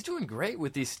he's doing great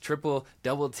with these triple,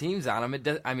 double teams on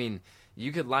him.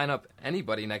 You could line up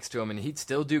anybody next to him, and he'd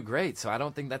still do great. So I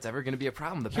don't think that's ever going to be a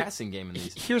problem, the passing game in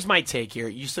these. Here's my take here.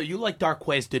 You like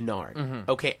Darqueze Dennard,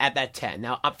 okay, at that 10.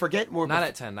 Now, forget more. Not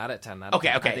at 10. Okay.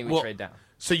 I think we trade down.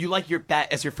 So you like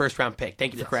that as your first-round pick.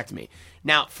 Thank you for correcting me.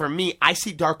 Now, for me, I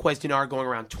see Darqueze Dennard going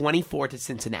around 24 to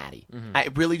Cincinnati. I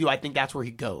really do. I think that's where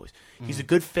he goes. He's a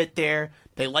good fit there.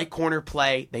 They like corner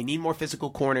play. They need more physical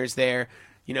corners there.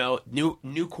 You know,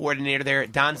 new coordinator there.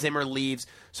 Don Zimmer leaves.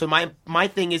 So my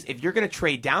thing is, if you're going to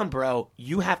trade down, bro,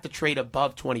 you have to trade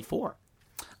above 24.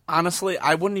 Honestly,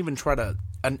 I wouldn't even try to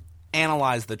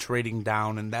analyze the trading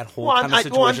down and that whole kind of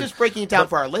situation. Well, I'm just breaking it down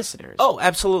for our listeners. Oh,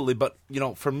 absolutely. But,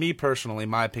 for me personally,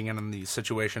 my opinion on the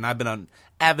situation, I've been an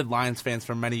avid Lions fan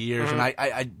for many years, and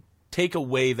I take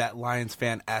away that Lions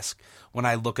fan-esque when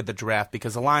I look at the draft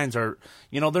because the Lions are,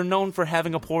 they're known for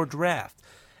having a poor draft.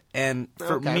 And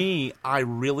for me, I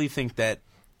really think that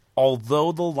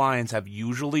although the Lions have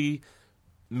usually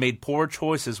made poor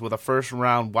choices with a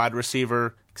first-round wide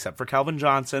receiver, except for Calvin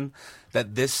Johnson,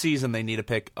 that this season they need to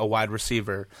pick a wide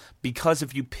receiver. Because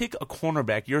if you pick a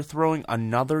cornerback, you're throwing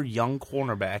another young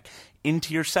cornerback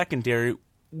into your secondary,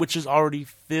 which is already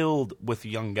filled with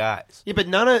young guys. Yeah, but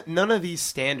none of these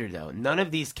standard though. None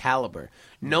of these caliber.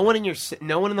 No one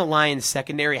in the Lions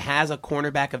secondary has a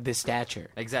cornerback of this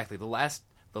stature. Exactly. The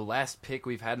last pick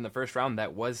we've had in the first round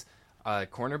that was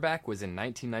cornerback was in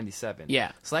 1997.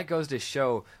 Yeah. So that goes to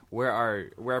show where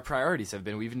our priorities have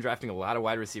been. We've been drafting a lot of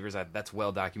wide receivers. That's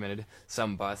well documented.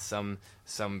 Some bust,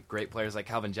 some great players like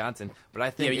Calvin Johnson. But I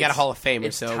think you got a Hall of Famer.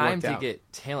 It's time to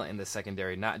get talent in the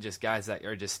secondary, not just guys that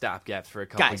are just stopgaps for a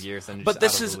couple of years and just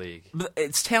out of the league.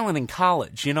 It's talent in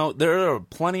college. There are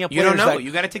plenty of players. You don't know. That,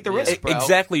 you got to take the risk, bro.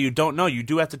 Exactly. You don't know. You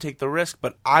do have to take the risk.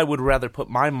 But I would rather put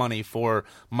my money for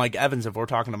Mike Evans if we're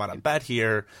talking about a bet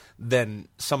here than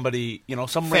somebody,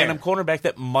 some random cornerback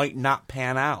that might not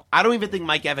pan out. I don't even think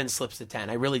Mike Evans slips to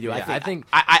 10. I really do. Yeah,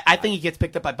 I think he gets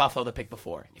picked up by Buffalo the pick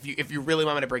before. If you really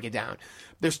want me to break it down,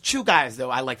 there's two guys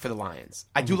though I like for the Lions.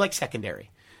 I do like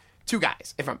secondary. Two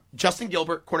guys. If I'm Justin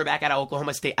Gilbert, cornerback out of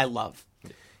Oklahoma State, I love,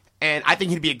 and I think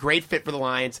he'd be a great fit for the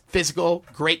Lions. Physical,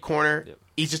 great corner. Yep.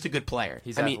 He's just a good player.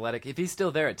 He's athletic. If he's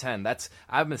still there at 10,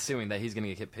 I'm assuming that he's going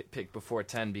to get picked before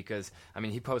 10 because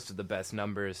he posted the best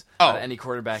numbers out of any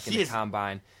quarterback in the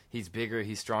combine. He's bigger,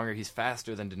 he's stronger, he's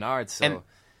faster than Dennard. So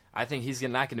I think he's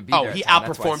not going to be there. Oh, he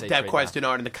outperformed Darqueze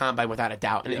Dennard in the combine without a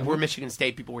doubt. And we're Michigan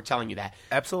State people were telling you that.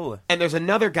 Absolutely. And there's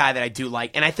another guy that I do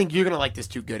like, and I think you're going to like this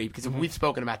too, Goody, because we've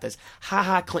spoken about this.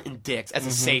 Clinton Dix as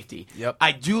a safety. Yep.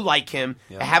 I do like him.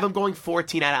 Yep. I have him going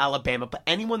 14 out of Alabama, but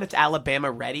anyone that's Alabama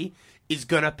ready is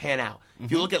going to pan out.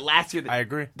 If you look at last year, I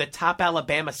agree. The top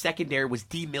Alabama secondary was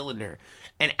D. Milliner.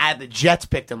 And the Jets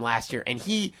picked him last year, and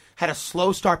he had a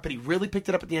slow start, but he really picked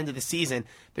it up at the end of the season.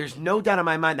 There's no doubt in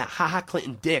my mind that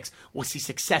Clinton Dix will see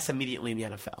success immediately in the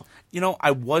NFL.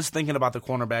 I was thinking about the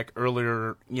cornerback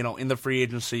earlier, in the free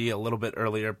agency, a little bit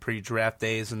earlier, pre-draft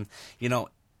days, and,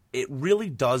 it really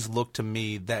does look to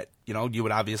me that, you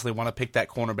would obviously want to pick that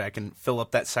cornerback and fill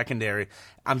up that secondary.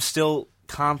 I'm still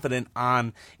confident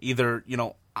on either,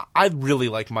 I really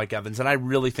like Mike Evans, and I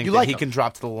really think that he can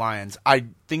drop to the Lions. I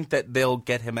think that they'll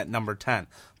get him at number 10.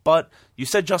 But you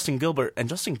said Justin Gilbert, and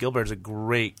Justin Gilbert is a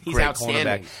great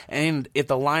cornerback. And if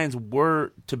the Lions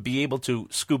were to be able to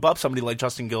scoop up somebody like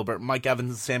Justin Gilbert, Mike Evans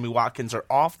and Sammy Watkins are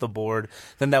off the board,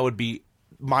 then that would be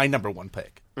my number 1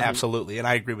 pick. Mm-hmm. Absolutely. And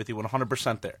I agree with you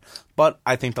 100% there. But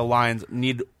I think the Lions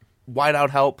need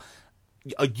wideout help,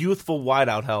 a youthful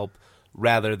wideout help,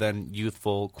 rather than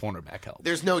youthful cornerback help.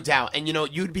 There's no doubt. And,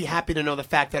 you'd be happy to know the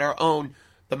fact that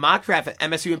the mock draft at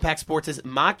MSU Impact Sports'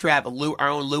 mock draft, our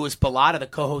own Louis Bellata, the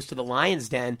co-host of the Lions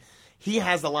Den, he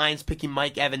has the Lions picking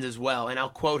Mike Evans as well. And I'll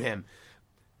quote him.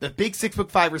 The big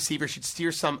 6'5" receiver should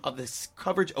steer some of this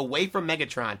coverage away from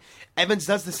Megatron. Evans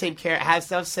does the same has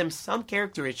some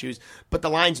character issues, but the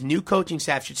Lions' new coaching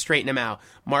staff should straighten him out.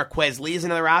 Marquez Lee is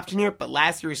another option here, but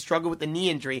last year he struggled with a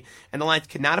knee injury, and the Lions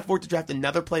could not afford to draft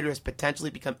another player who has potentially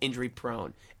become injury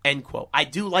prone. End quote. I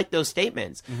do like those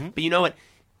statements, but you know what?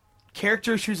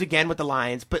 Character issues again with the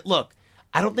Lions, but look,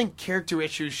 I don't think character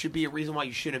issues should be a reason why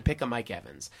you shouldn't pick a Mike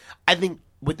Evans. I think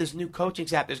with this new coaching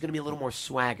staff, there's going to be a little more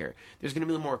swagger. There's going to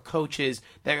be a little more coaches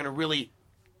that are going to really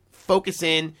focus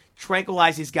in,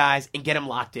 tranquilize these guys, and get them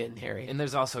locked in, Harry. And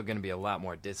there's also going to be a lot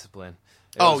more discipline.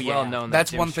 Well known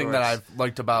that's one thing that I've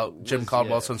liked about Jim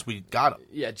Caldwell since we got him.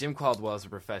 Yeah, Jim Caldwell is a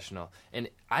professional. And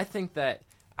I think that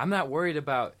I'm not worried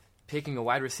about picking a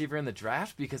wide receiver in the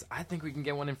draft because I think we can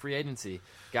get one in free agency.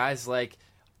 Guys like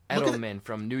Edelman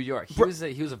from New York. He was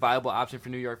a viable option for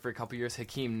New York for a couple years.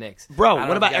 Hakeem Nicks. Bro,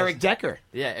 what about Eric Decker?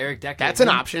 Yeah, Eric Decker. That's an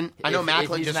option. I know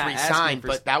Macklin just re-signed,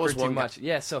 but that was too much.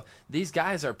 Yeah, so these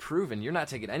guys are proven. You're not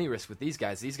taking any risk with these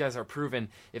guys. These guys are proven.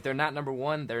 If they're not number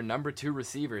 1, they're number 2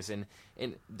 receivers. And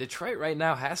Detroit right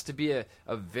now has to be a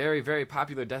very, very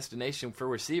popular destination for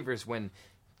receivers when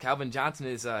Calvin Johnson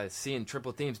is seeing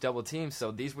triple teams, double teams,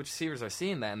 so these receivers are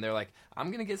seeing that, and they're like,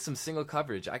 I'm going to get some single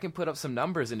coverage. I can put up some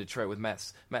numbers in Detroit with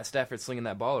Matt Stafford slinging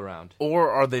that ball around. Or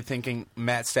are they thinking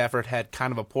Matt Stafford had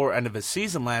kind of a poor end of his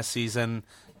season last season?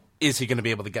 Is he going to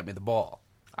be able to get me the ball?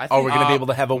 Are we going to be able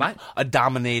to have a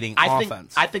dominating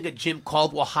offense? I think a Jim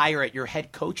Caldwell hire at your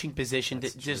head coaching position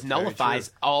just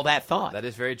nullifies all that thought. That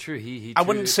is very true. I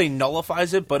wouldn't say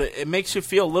nullifies it, but it makes you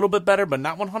feel a little bit better, but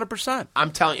not 100%.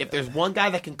 I'm telling you, if there's one guy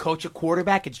that can coach a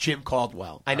quarterback, it's Jim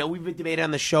Caldwell. I know we've been debating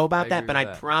on the show about that, but I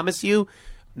promise you,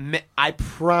 I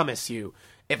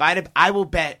will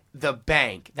bet the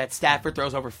bank that Stafford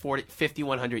throws over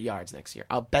 5,100 yards next year.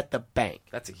 I'll bet the bank.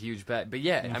 That's a huge bet. But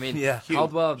yeah, I mean,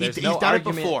 Caldwell, he's done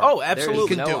argument. it before. Oh,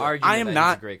 absolutely. There's no argument he's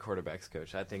a great quarterbacks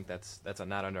coach. I think that's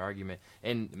not under argument.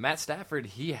 And Matt Stafford,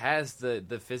 he has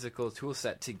the physical tool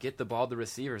set to get the ball to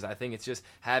receivers. I think it's just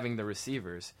having the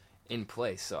receivers in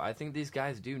place. So I think these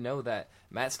guys do know that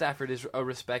Matt Stafford is a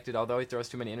respected, although he throws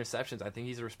too many interceptions, I think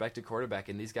he's a respected quarterback,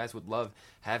 and these guys would love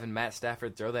having Matt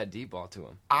Stafford throw that deep ball to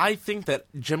him. I think that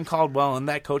Jim Caldwell and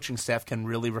that coaching staff can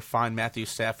really refine Matthew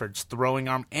Stafford's throwing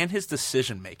arm and his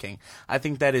decision-making. I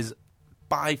think that is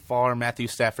by far Matthew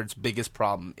Stafford's biggest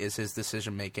problem is his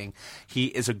decision-making. He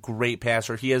is a great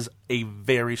passer. He has a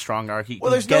very strong arm.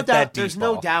 There's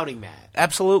no doubting that.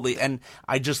 Absolutely, and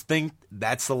I just think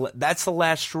that's the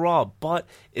last straw. But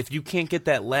if you can't get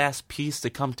that last piece to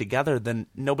come together, then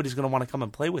nobody's going to want to come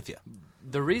and play with you.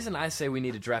 The reason I say we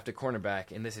need to draft a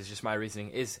cornerback, and this is just my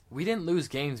reasoning, is we didn't lose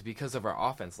games because of our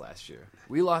offense last year.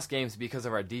 We lost games because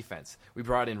of our defense. We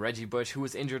brought in Reggie Bush, who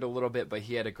was injured a little bit, but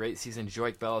he had a great season.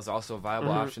 Joique Bell is also a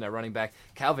viable option at running back.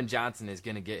 Calvin Johnson is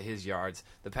going to get his yards.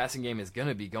 The passing game is going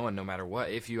to be going no matter what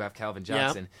if you have Calvin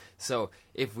Johnson. Yep. So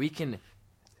if we can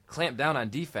clamp down on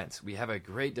defense, we have a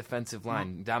great defensive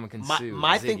line. Ndamukong Suh,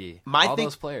 Ziggy,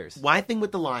 those players. My thing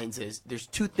with the Lions is there's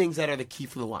two things that are the key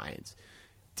for the Lions.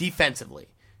 Defensively,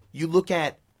 you look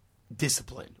at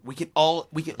discipline. We can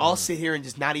all sit here and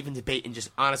just not even debate and just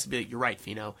honestly be like, you're right,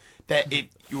 Fino. That if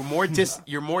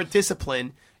you're more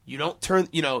disciplined, you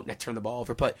don't not turn the ball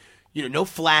over, but no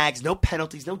flags, no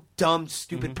penalties, no dumb,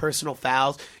 stupid personal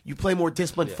fouls. You play more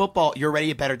disciplined football. You're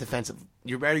already better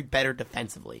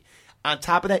defensively. On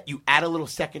top of that, you add a little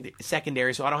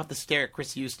secondary, so I don't have to stare at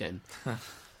Chris Houston.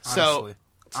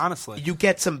 Honestly, you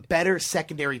get some better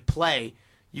secondary play.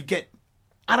 You get.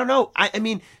 I don't know. I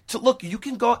mean, you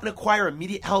can go out and acquire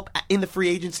immediate help in the free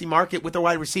agency market with a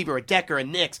wide receiver, a Decker, a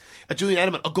Nicks, a Julian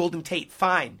Edelman, a Golden Tate.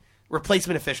 Fine.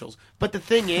 replacement officials. But the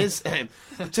thing is,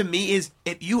 to me, is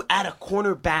if you add a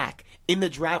cornerback in the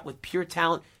draft with pure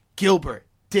talent, Gilbert,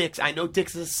 Dix. I know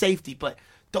Dix is a safety, but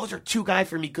those are two guys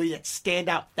for me that stand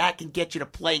out that can get you to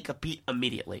play and compete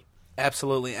immediately.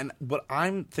 Absolutely. And what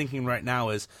I'm thinking right now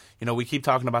is, we keep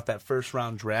talking about that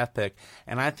first-round draft pick,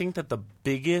 and I think that the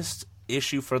biggest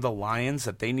issue for the Lions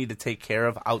that they need to take care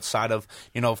of outside of,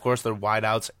 of course, their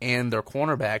wideouts and their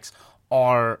cornerbacks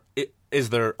is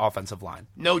their offensive line.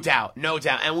 No doubt.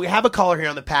 And we have a caller here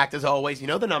on the Pact, as always. You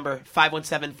know the number,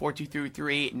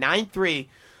 517-423-9393.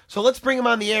 So let's bring him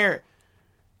on the air.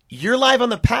 You're live on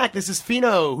the Pact. This is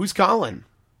Fino. Who's calling?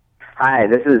 Hi,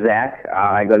 this is Zach.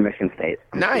 I go to Michigan State.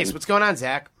 Nice. What's going on,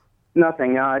 Zach?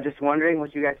 Nothing. Just wondering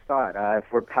what you guys thought. If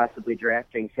we're possibly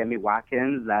drafting Sammy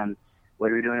Watkins, then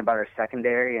what are we doing about our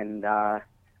secondary? And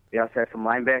we also have some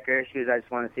linebacker issues. I just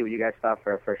want to see what you guys thought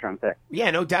for a first-round pick. Yeah,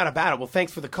 no doubt about it. Well,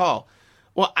 thanks for the call.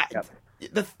 Well,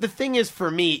 the thing is for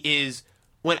me is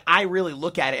when I really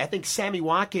look at it, I think Sammy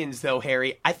Watkins, though,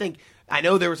 Harry, I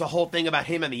know there was a whole thing about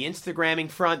him on the Instagramming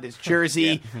front, this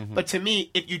jersey. But to me,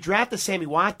 if you draft the Sammy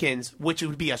Watkins, which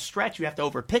would be a stretch, you have to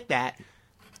overpick that.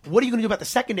 What are you going to do about the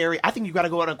secondary? I think you've got to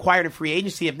go out and acquire in free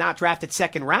agency, if not drafted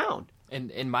second round.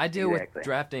 And my deal with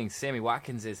drafting Sammy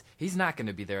Watkins is he's not going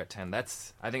to be there at 10.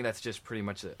 I think that's just pretty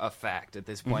much a fact at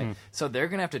this point. So they're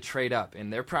going to have to trade up,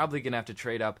 and they're probably going to have to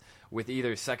trade up with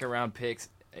either second-round picks,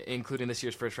 including this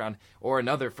year's first round, or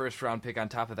another first-round pick on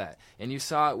top of that. And you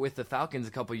saw it with the Falcons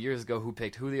a couple years ago who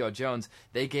picked Julio Jones.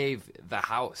 They gave the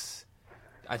house.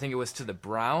 I think it was to the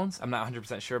Browns. I'm not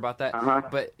 100% sure about that.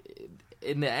 But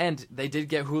in the end, they did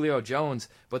get Julio Jones,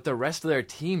 but the rest of their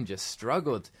team just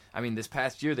struggled. I mean, this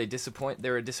past year, they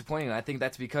were disappointing, and I think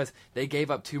that's because they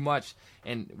gave up too much.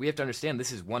 And we have to understand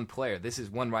this is one player. This is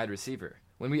one wide receiver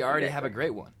when we already have a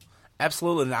great one.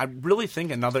 Absolutely, and I really think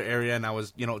another area, and I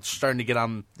was, starting to get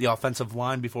on the offensive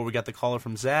line before we got the caller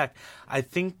from Zach, I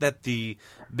think that the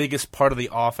biggest part of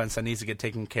the offense that needs to get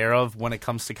taken care of when it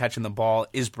comes to catching the ball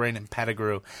is Brandon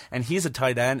Pettigrew, and he's a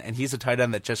tight end, and he's a tight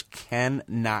end that just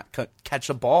cannot catch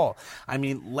the ball. I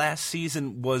mean, last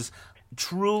season was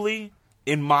truly,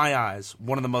 in my eyes,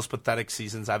 one of the most pathetic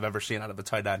seasons I've ever seen out of a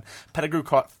tight end. Pettigrew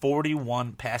caught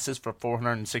 41 passes for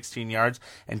 416 yards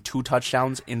and 2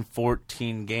 touchdowns in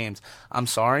 14 games. I'm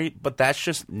sorry, but that's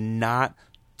just not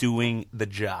doing the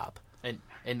job.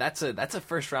 And that's a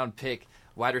first-round pick,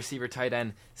 wide receiver, tight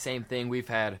end, same thing. We've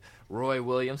had Roy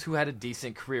Williams, who had a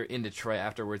decent career in Detroit.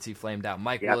 Afterwards, he flamed out.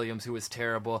 Mike Williams, who was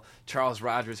terrible. Charles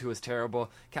Rogers, who was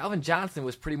terrible. Calvin Johnson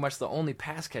was pretty much the only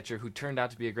pass catcher who turned out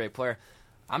to be a great player.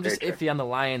 I'm just iffy on the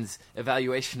Lions'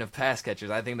 evaluation of pass catchers.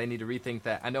 I think they need to rethink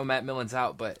that. I know Matt Millen's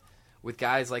out, but with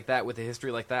guys like that, with a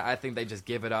history like that, I think they just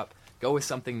give it up. Go with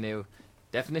something new.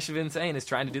 Definition of insane is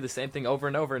trying to do the same thing over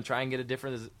and over and try and get a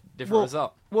different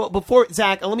result. Well, before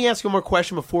Zach, let me ask you one more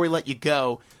question before we let you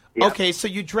go. Yeah. Okay, so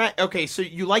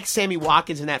you like Sammy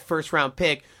Watkins in that first round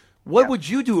pick. What would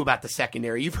you do about the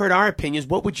secondary? You've heard our opinions.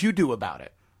 What would you do about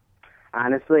it?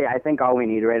 Honestly, I think all we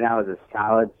need right now is a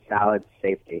solid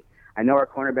safety. I know our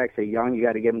cornerbacks are young. You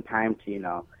got to give them time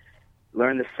to,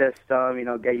 learn the system,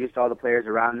 get used to all the players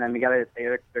around them. You got to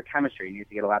their chemistry needs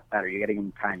to get a lot better. You got to give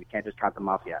them time. You can't just cut them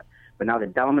off yet. But now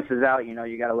that Delmas is out,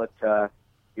 you got to look to,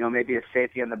 maybe a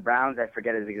safety on the Browns. I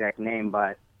forget his exact name,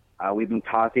 but we've been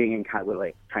talking and kind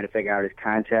of trying to figure out his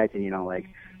contract. And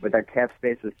with our cap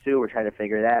space with Sue, we're trying to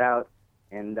figure that out.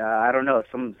 And I don't know,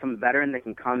 some veteran that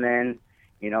can come in,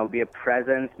 be a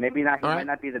presence. Maybe not. He might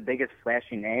not be the biggest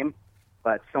flashy name,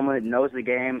 but someone that knows the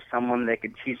game, someone that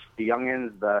could teach the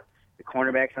youngins, the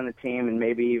cornerbacks on the team, and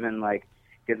maybe even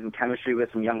get some chemistry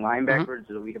with some young linebackers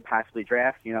that we could possibly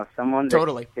draft. Someone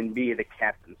that can be the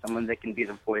captain, someone that can be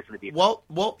the voice of the defense.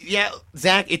 Well, yeah,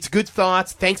 Zach, it's good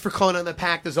thoughts. Thanks for calling on the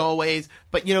Pact as always.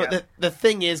 But the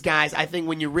thing is, guys, I think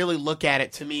when you really look at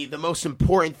it, to me, the most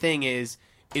important thing is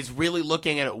really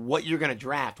looking at what you're going to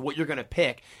draft, what you're going to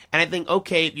pick. And I think,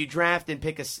 okay, if you draft and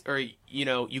pick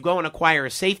you go and acquire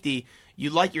a safety, you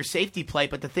like your safety play,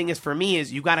 but the thing is, for me,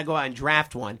 is you got to go out and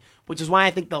draft one, which is why I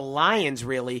think the Lions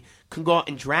really can go out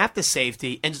and draft a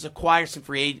safety and just acquire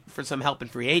for some help in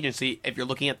free agency if you're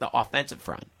looking at the offensive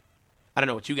front. I don't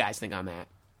know what you guys think on that.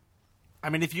 I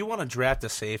mean, if you want to draft a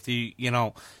safety,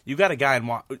 you got a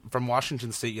guy from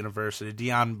Washington State University,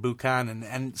 Deion Buchan,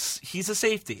 and he's a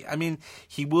safety. I mean,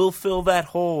 he will fill that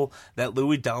hole that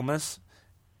Louis Delmas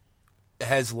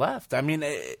has left. I mean,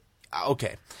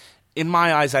 okay. in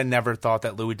my eyes, I never thought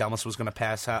that Louis Delmas was going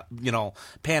to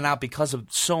pan out because of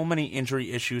so many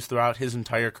injury issues throughout his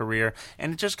entire career,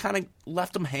 and it just kind of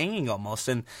left him hanging almost.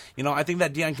 And, I think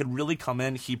that Deion could really come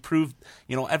in. He proved,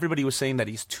 everybody was saying that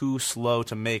he's too slow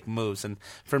to make moves. And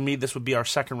for me, this would be our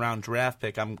second-round draft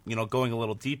pick. I'm, going a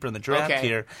little deeper in the draft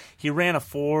here. He ran a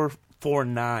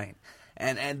 4.49,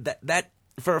 and that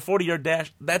for a 40-yard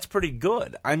dash, that's pretty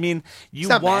good. I mean,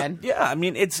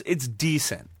 it's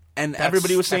decent. And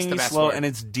everybody was saying he's slow, and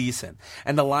it's decent.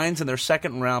 And the Lions in their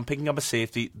second round, picking up a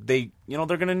safety, they're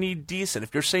going to need decent.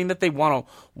 If you're saying that they want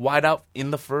to wide out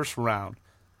in the first round,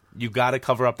 you got to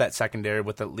cover up that secondary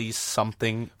with at least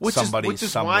something, somewhere. Which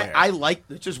is why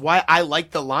I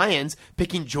like the Lions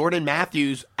picking Jordan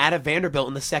Matthews out of Vanderbilt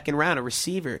in the second round, a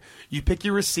receiver. You pick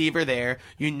your receiver there.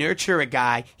 You nurture a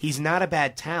guy. He's not a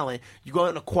bad talent. You go out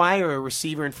and acquire a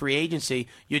receiver in free agency.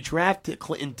 You draft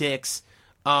Clinton Dix,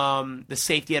 the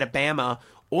safety at Alabama,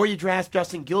 or you draft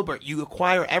Justin Gilbert. You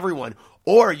acquire everyone.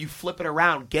 Or you flip it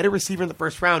around, get a receiver in the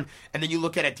first round, and then you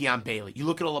look at a Deion Bailey. You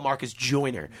look at a LaMarcus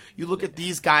Joyner. You look at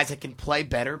these guys that can play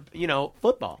better,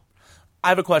 football. I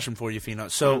have a question for you, Fino.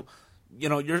 So,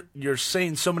 you're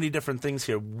saying so many different things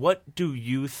here. What do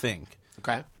you think?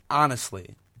 Okay.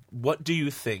 Honestly, what do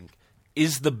you think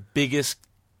is the biggest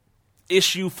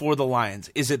issue for the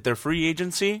Lions? Is it their free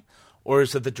agency? Or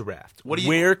is it the draft?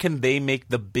 Where can they make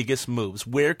the biggest moves?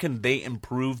 Where can they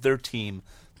improve their team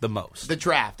the most? The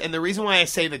draft. And the reason why I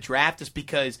say the draft is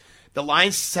because the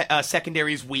Lions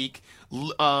secondary is weak.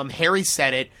 Harry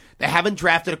said it. They haven't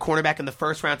drafted a cornerback in the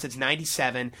first round since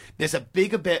 '97. There's a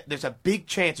big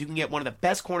chance you can get one of the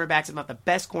best cornerbacks, if not the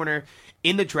best corner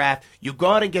in the draft. You go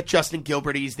out and get Justin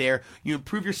Gilbert. He's there. You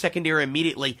improve your secondary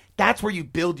immediately. That's where you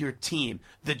build your team,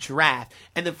 the draft.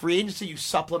 And the free agency, you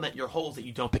supplement your holes that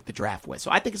you don't pick the draft with.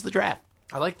 So I think it's the draft.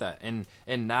 I like that. And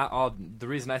not all. The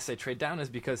reason I say trade down is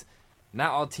because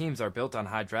not all teams are built on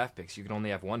high draft picks. You can only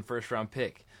have one first-round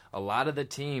pick. A lot of the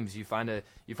teams, you find a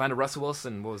Russell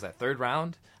Wilson, what was that, third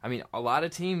round? I mean, a lot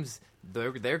of teams,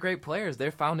 they're great players. They're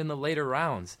found in the later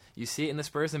rounds. You see it in the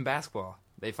Spurs in basketball.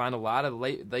 They find a lot of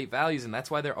late values, and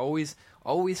that's why they're always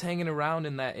hanging around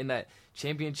in that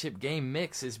championship game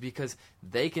mix, is because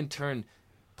they can turn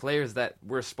players that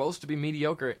were supposed to be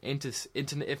mediocre into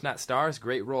if not stars,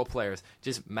 great role players,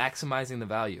 just maximizing the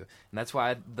value. And that's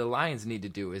why the Lions need to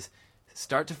do is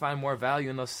start to find more value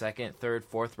in those second, third,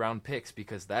 fourth round picks,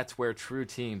 because that's where true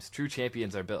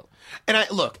champions are built. And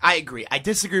I agree. I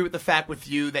disagree with the fact with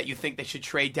you that you think they should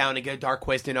trade down and get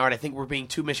Darqueze Dennard. I think we're being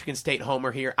too Michigan State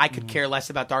homer here. I could care less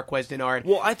about Darqueze Dennard.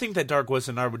 Well, I think that Darqueze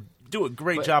Dennard would do a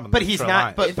great job in the But he's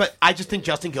not. But I just think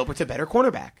Justin Gilbert's a better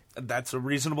cornerback. That's a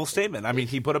reasonable statement. I mean,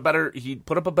 he put up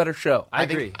a better show. I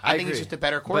agree. I think he's just a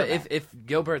better cornerback. But if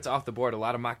Gilbert's off the board, a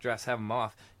lot of mock drafts have him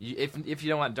off. If you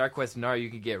don't want Darqueze Dennard, you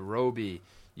can get Roby.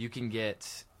 You can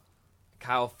get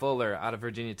Kyle Fuller out of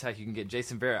Virginia Tech. You can get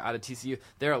Jason Barrett out of TCU.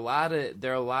 There are a lot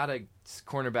of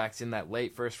cornerbacks in that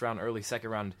late first round, early second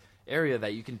round area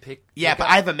that you can pick. Yeah, but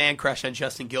I have a man crush on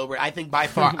Justin Gilbert. I think by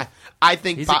far, I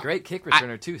think he's a great kick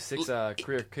returner too. 6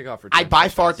 career kickoff returns. I by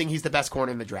far think he's the best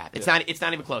corner in the draft. It's not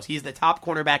even close. He's the top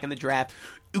cornerback in the draft.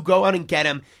 You go out and get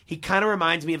him. He kind of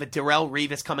reminds me of a Darrelle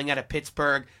Revis coming out of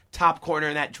Pittsburgh. Top corner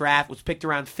in that draft, was picked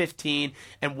around 15,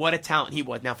 and what a talent he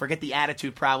was. Now, forget the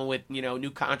attitude problem with,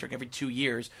 new contract every 2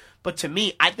 years. But to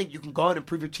me, I think you can go out and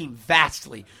improve your team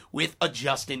vastly with a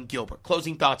Justin Gilbert.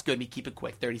 Closing thoughts, good. Me keep it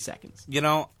quick, 30 seconds.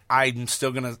 I'm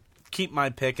still going to keep my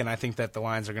pick, and I think that the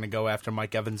Lions are going to go after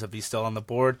Mike Evans if he's still on the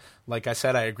board. Like I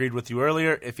said, I agreed with you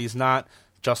earlier. If he's not,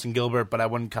 Justin Gilbert, but I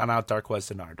wouldn't count out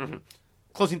Darqueze Dennard. Mm-hmm.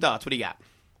 Closing thoughts, what do you got?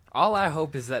 All I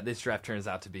hope is that this draft turns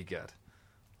out to be good.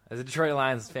 As a Detroit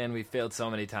Lions fan, we've failed so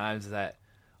many times that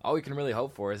all we can really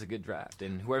hope for is a good draft.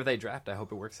 And whoever they draft, I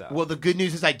hope it works out. Well, the good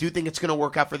news is I do think it's going to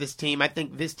work out for this team. I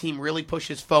think this team really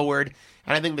pushes forward.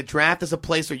 And I think the draft is a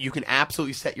place where you can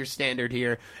absolutely set your standard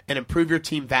here and improve your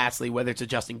team vastly, whether it's a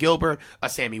Justin Gilbert, a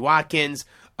Sammy Watkins,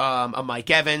 a Mike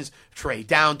Evans, trade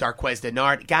down, Darqueze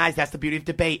Dennard. Guys, that's the beauty of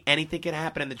debate. Anything can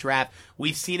happen in the draft.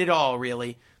 We've seen it all,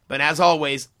 really. But as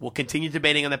always, we'll continue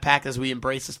debating on the Pack as we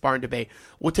embrace the Spartan debate.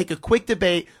 We'll take a quick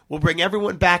debate. We'll bring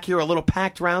everyone back here, a little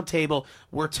packed roundtable.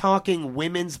 We're talking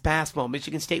women's basketball,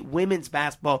 Michigan State women's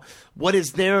basketball. What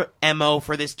is their MO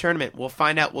for this tournament? We'll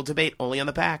find out. We'll debate only on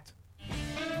the Pact.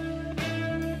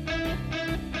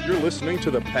 You're listening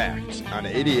to the Pact on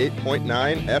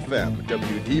 88.9 FM,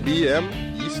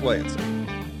 WDBM, East Lansing.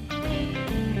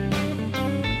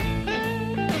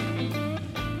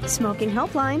 Smoking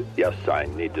helpline. Yes, I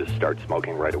need to start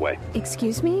smoking right away.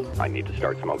 Excuse me? I need to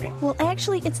start smoking. Well,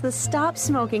 actually, it's the Stop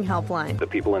Smoking helpline. The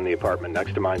people in the apartment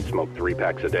next to mine smoke 3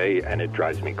 packs a day, and it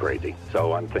drives me crazy.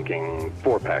 So I'm thinking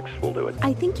 4 packs will do it.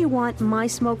 I think you want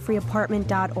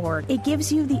mysmokefreeapartment.org. It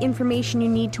gives you the information you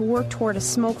need to work toward a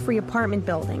smoke-free apartment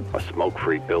building. A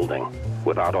smoke-free building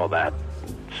without all that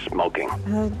smoking.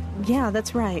 Yeah,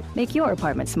 that's right. Make your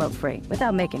apartment smoke-free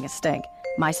without making a stink.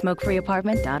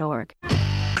 mysmokefreeapartment.org.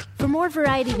 For more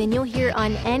variety than you'll hear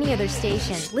on any other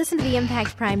station, listen to the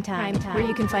Impact Primetime, where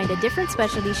you can find a different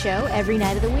specialty show every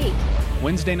night of the week.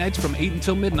 Wednesday nights from 8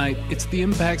 until midnight, it's the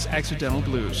Impact's Accidental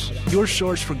Blues, your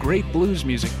source for great blues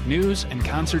music, news, and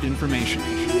concert information.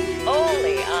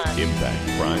 Only on Impact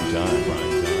Primetime.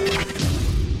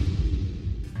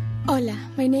 Hola,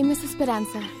 my name is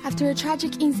Esperanza. After a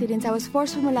tragic incident, I was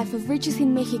forced from a life of riches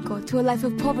in Mexico to a life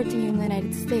of poverty in the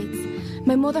United States.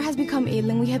 My mother has become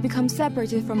ill and we have become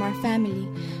separated from our family.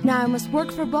 Now I must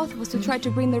work for both of us to try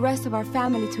to bring the rest of our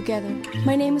family together.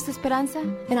 My name is Esperanza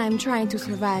and I am trying to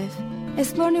survive.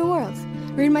 Explore new worlds.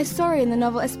 Read my story in the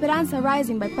novel Esperanza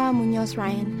Rising by Pam Munoz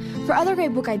Ryan. For other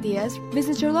great book ideas,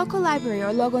 visit your local library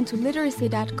or log on to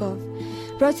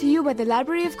literacy.gov. Brought to you by the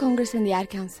Library of Congress and the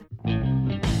Ad Council.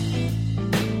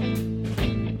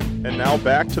 And now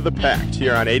back to the Pact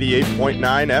here on 88.9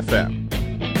 FM.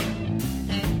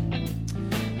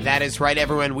 That is right,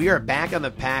 everyone. We are back on the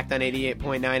Pact on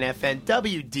 88.9 FM,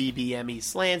 WDBM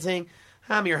East Lansing.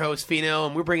 I'm your host, Fino,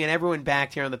 and we're bringing everyone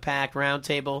back here on the Pact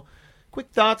Roundtable. Quick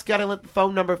thoughts, got to let the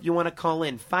phone number if you want to call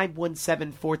in.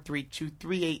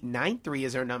 517-432-3893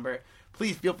 is our number.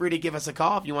 Please feel free to give us a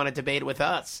call if you want to debate with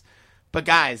us. But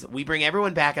guys, we bring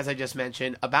everyone back, as I just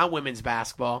mentioned, about women's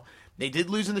basketball. They did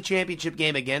lose in the championship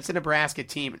game against a Nebraska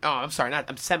team. Oh, I'm sorry, not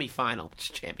semifinal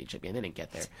championship game. They didn't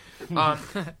get there.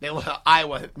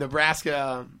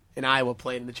 Nebraska and Iowa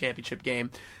played in the championship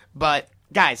game. But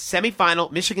guys,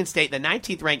 semifinal, Michigan State, the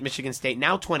 19th ranked Michigan State,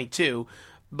 now 22.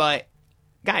 But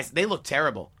guys, they look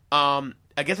terrible.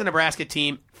 Against a Nebraska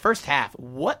team, first half,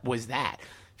 what was that?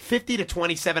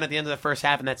 50-27 at the end of the first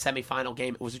half in that semifinal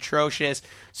game. It was atrocious.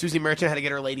 Susie Merchant had to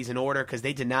get her ladies in order because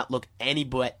they did not look any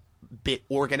bit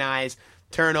organized.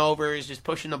 Turnovers, just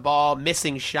pushing the ball,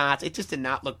 missing shots. It just did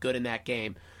not look good in that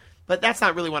game. But that's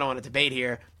not really what I want to debate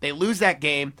here. They lose that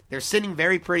game. They're sitting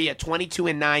very pretty at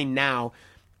 22-9 now.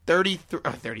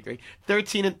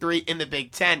 13-3 in the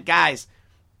Big Ten. Guys,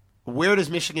 where does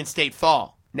Michigan State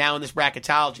fall now in this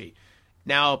bracketology?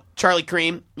 Now, Charlie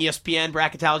Cream, ESPN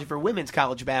bracketology for women's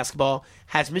college basketball,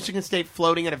 has Michigan State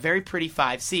floating at a very pretty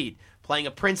 5 seed, playing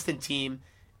a Princeton team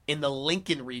in the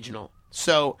Lincoln Regional.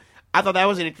 So I thought that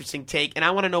was an interesting take, and I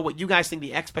want to know what you guys think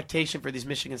the expectation for these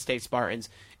Michigan State Spartans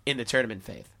in the tournament,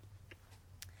 Faith.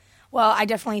 Well, I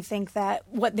definitely think that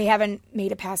they haven't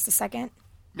made it past the second.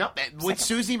 No, with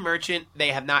Susie Merchant, they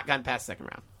have not gone past the second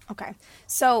round. Okay.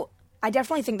 So I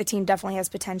definitely think the team definitely has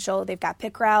potential. They've got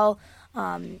Pickrell,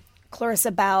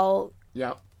 Clarissa Bell.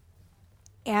 Yep.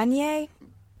 Anye?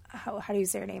 How do you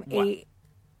say her name?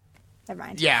 Never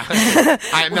mind. Yeah.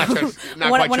 I'm not sure.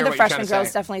 One of the freshman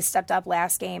girls definitely stepped up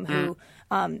last game who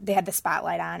they had the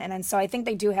spotlight on. And so I think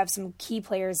they do have some key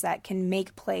players that can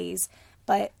make plays,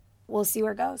 but we'll see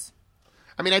where it goes.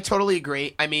 I mean, I totally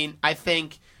agree. I mean, I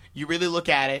think you really look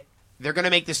at it, they're going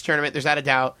to make this tournament. There's not a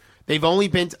doubt. They've only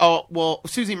been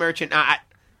Susie Merchant,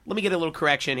 let me get a little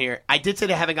correction here. I did say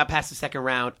they haven't got past the second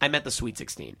round. I meant the Sweet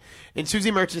 16. In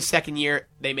Susie Merchant's second year,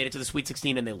 they made it to the Sweet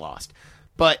 16 and they lost.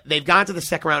 But they've gone to the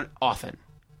second round often.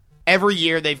 Every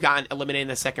year they've gotten eliminated in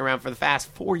the second round for the past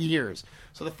 4 years.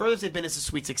 So the furthest they've been is the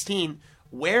Sweet 16.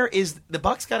 Where is the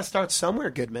Bucks got to start somewhere,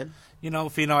 Goodman? You know,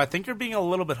 Fino, I think you're being a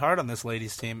little bit hard on this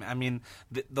ladies team. I mean,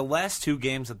 the last 2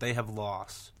 games that they have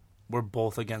lost were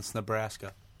both against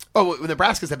Nebraska. Oh,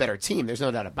 Nebraska's a better team. There's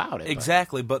no doubt about it.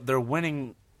 Exactly, but they're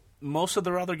winning most of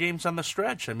their other games on the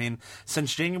stretch. I mean,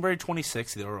 since January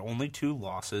 26th, there were only 2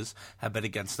 losses have been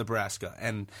against Nebraska.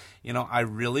 And, you know, I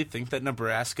really think that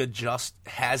Nebraska just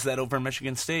has that over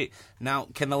Michigan State. Now,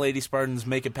 can the Lady Spartans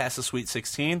make it past the Sweet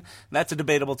 16? That's a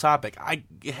debatable topic. I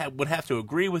would have to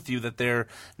agree with you that they're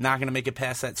not going to make it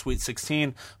past that Sweet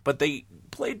 16, but they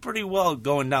played pretty well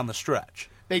going down the stretch.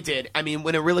 They did. I mean,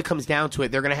 when it really comes down to it,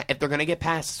 if they're gonna get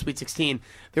past the Sweet 16,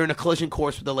 they're in a collision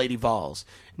course with the Lady Vols.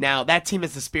 Now, that team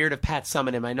is the spirit of Pat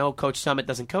Summitt. I know Coach Summitt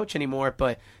doesn't coach anymore,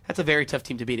 but that's a very tough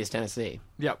team to beat as Tennessee.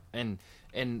 Yep. And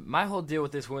my whole deal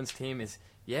with this women's team is,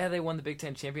 yeah, they won the Big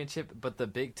Ten championship, but the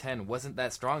Big Ten wasn't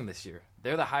that strong this year.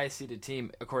 They're the highest seeded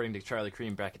team, according to Charlie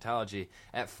Cream bracketology,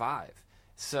 at 5.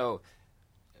 So,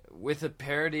 with a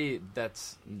parity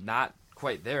that's not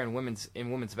quite there in women's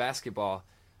basketball,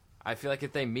 I feel like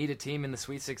if they meet a team in the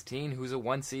Sweet 16 who's a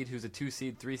 1 seed, who's a 2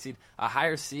 seed, 3 seed, a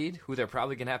higher seed who they're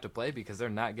probably going to have to play because they're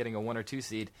not getting a 1 or 2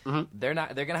 seed, they're going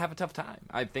to have a tough time.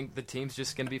 I think the team's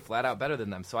just going to be flat out better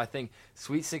than them. So I think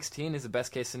Sweet 16 is the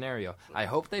best case scenario. I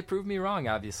hope they prove me wrong,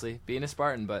 obviously, being a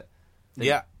Spartan, but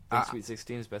I think Sweet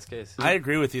 16 is best case. I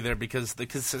agree with you there because the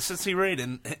consistency rate,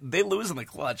 and they lose in the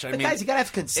clutch. Guys, you got to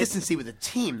have consistency with a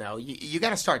team, though. You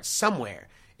got to start somewhere.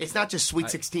 It's not just Sweet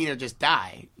 16 or just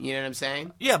die. You know what I'm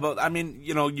saying? Yeah, but I mean,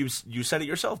 you said it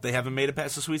yourself. They haven't made it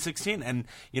past the Sweet 16, and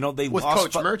they with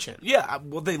lost Coach Merchant. Yeah,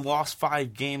 well, they lost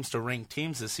 5 games to ranked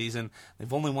teams this season.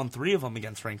 They've only won 3 of them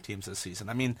against ranked teams this season.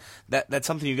 I mean, that's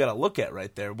something you got to look at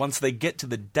right there. Once they get to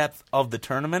the depth of the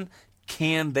tournament,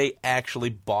 can they actually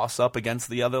boss up against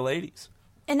the other ladies?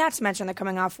 And not to mention they're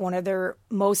coming off one of their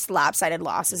most lopsided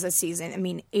losses this season. I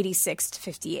mean,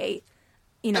 86-58.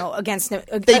 Against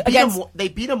they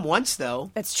beat them once though.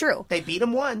 That's true. They beat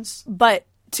them once. But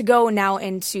to go now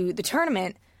into the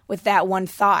tournament with that one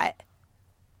thought.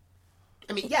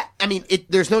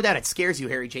 There's no doubt it scares you,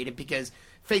 Harry Jaden, because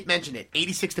Faith mentioned it.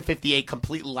 86-58,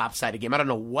 completely lopsided game. I don't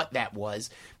know what that was,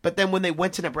 but then when they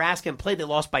went to Nebraska and played, they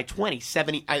lost by 20.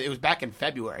 It was back in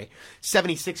February.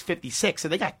 76-56, so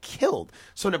they got killed.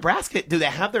 So Nebraska, do they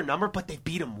have their number? But they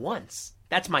beat them once.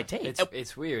 That's my take.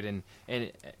 It's weird, and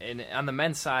on the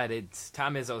men's side,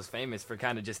 Tom Izzo's famous for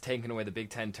kind of just taking away the Big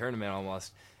Ten tournament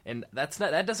almost, and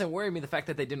that doesn't worry me the fact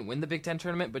that they didn't win the Big Ten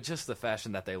tournament, but just the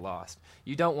fashion that they lost.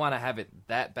 You don't want to have it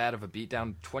that bad of a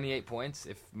beatdown. 28 points,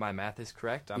 if my math is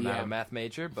correct. I'm not a math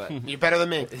major, but you're better than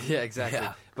me. Yeah, exactly.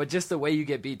 Yeah. But just the way you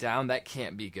get beat down, that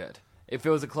can't be good. If it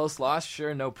was a close loss,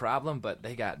 sure, no problem, but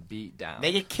they got beat down.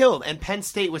 They get killed, and Penn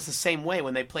State was the same way.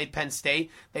 When they played Penn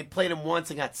State, they played them once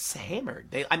and got hammered.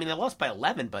 They lost by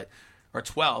 11, or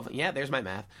 12. Yeah, there's my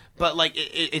math. But,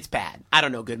 it's bad. I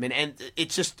don't know, Goodman. And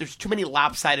it's just, there's too many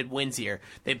lopsided wins here.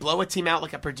 They blow a team out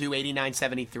like a Purdue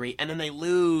 89-73, and then they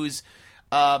lose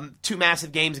 2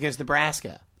 massive games against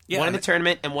Nebraska. Yeah, one in the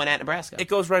tournament and one at Nebraska. It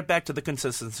goes right back to the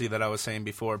consistency that I was saying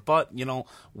before. But,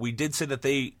 we did say that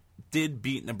they did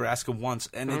beat Nebraska once,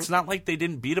 and it's not like they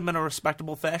didn't beat them in a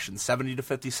respectable fashion,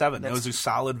 70-57. It was a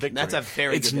solid victory. That's a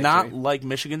very good victory. It's not like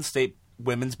Michigan State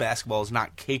women's basketball is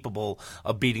not capable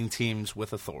of beating teams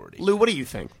with authority. Lou, what do you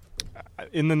think?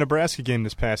 In the Nebraska game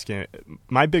this past game,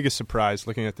 my biggest surprise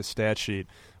looking at the stat sheet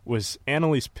was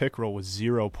Annalise Pickrell with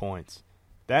 0 points.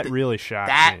 That really shocked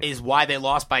me. That is why they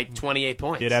lost by 28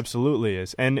 points. It absolutely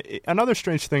is. And another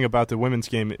strange thing about the women's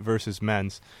game versus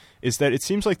men's is that it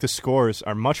seems like the scores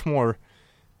are much more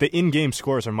 – the in-game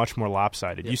scores are much more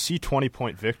lopsided. You see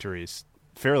 20-point victories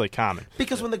fairly common.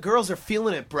 Because when the girls are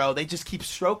feeling it, bro, they just keep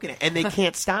stroking it, and they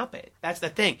can't stop it. That's the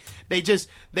thing. Then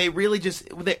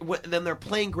they're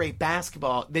playing great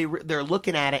basketball. They're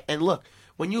looking at it, and look,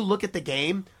 when you look at the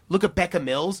game – look at Becca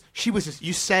Mills. She was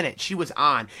you said it. She was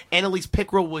on. Annalise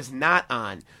Pickrell was not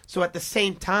on. So at the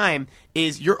same time,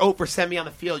 you're 0 for 7 on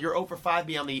the field. You're 0 for 5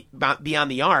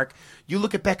 beyond the arc. You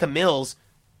look at Becca Mills,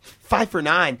 5 for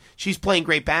 9. She's playing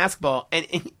great basketball.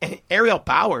 And Ariel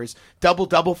Powers,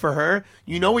 double for her.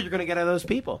 You know what you're going to get out of those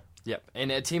people. Yep.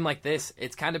 And a team like this,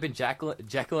 it's kind of been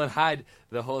Jekyll and Hyde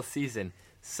the whole season.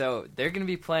 So they're going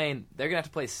to have to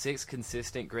play 6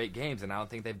 consistent great games, and I don't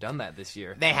think they've done that this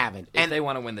year. They haven't. If they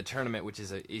want to win the tournament, which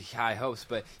is a high hopes,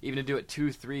 but even to do it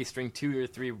 2-3, string 2 or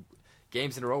 3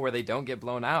 games in a row where they don't get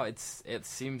blown out, it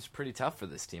seems pretty tough for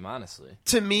this team, honestly.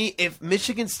 To me, if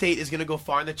Michigan State is going to go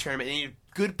far in the tournament, they need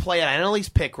good play at Annalise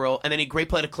Pickrell, and they need great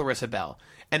play to Clarissa Bell.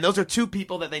 And those are 2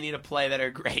 people that they need to play that are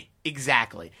great.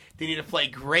 Exactly. They need to play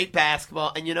great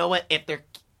basketball, and you know what?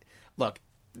 Look,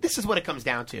 this is what it comes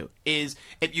down to: is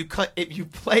if you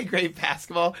play great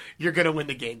basketball, you're going to win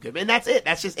the game. Good, and that's it.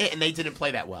 That's just it. And they didn't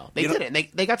play that well. They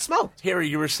didn't. They got smoked. Harry,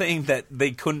 you were saying that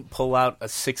they couldn't pull out a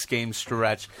 6-game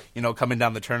stretch, coming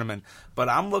down the tournament. But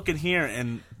I'm looking here,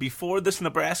 and before this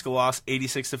Nebraska loss,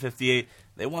 86-58.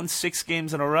 They won 6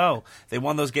 games in a row. They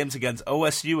won those games against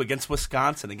OSU, against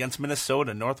Wisconsin, against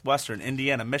Minnesota, Northwestern,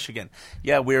 Indiana, Michigan.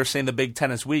 Yeah, we were saying the Big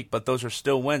Ten is weak, but those are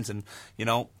still wins. And,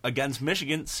 against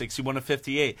Michigan,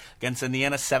 61-58. Against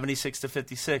Indiana,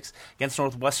 76-56. Against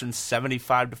Northwestern,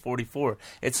 75-44.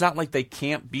 It's not like they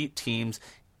can't beat teams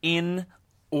in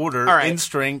order, in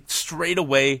strength, straight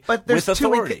away with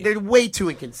authority. They're way too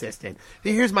inconsistent.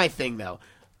 Here's my thing, though.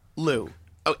 Lou.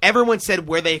 Oh, everyone said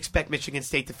where they expect Michigan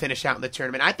State to finish out in the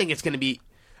tournament. I think it's going to be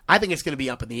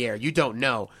up in the air. You don't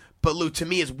know, but Lou, to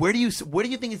me, is where do you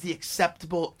think is the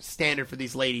acceptable standard for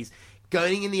these ladies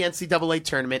going in the NCAA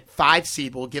tournament? 5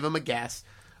 seed, we'll give them a guess.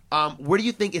 Where do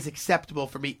you think is acceptable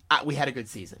for me? We had a good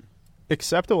season.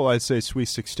 acceptable, I'd say Sweet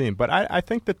 16. But I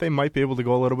think that they might be able to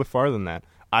go a little bit farther than that.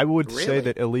 I would say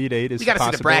that Elite 8 is a possibility. We got to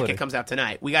see the bracket comes out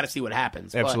tonight. We got to see what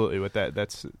happens. Absolutely, with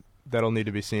that'll need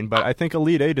to be seen. But I think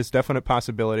Elite 8 is a definite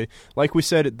possibility. Like we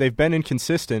said, they've been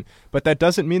inconsistent, but that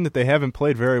doesn't mean that they haven't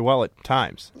played very well at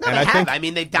times. No, they have. I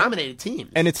mean, they've dominated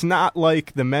teams. And it's not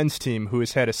like the men's team who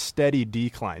has had a steady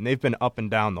decline. They've been up and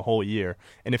down the whole year.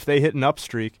 And if they hit an up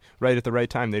streak right at the right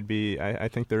time, they'd be. I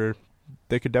think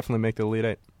they could definitely make the Elite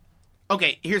 8.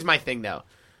 Okay, here's my thing, though.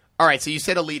 All right, so you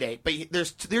said Elite 8, but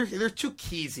there's two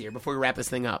keys here before we wrap this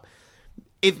thing up.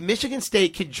 If Michigan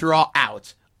State could draw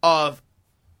out of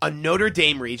a Notre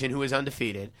Dame region who is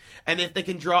undefeated, and if they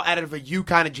can draw out of a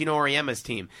UConn and Gino Auriemma's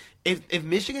team, if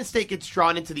Michigan State gets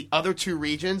drawn into the other two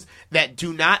regions that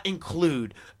do not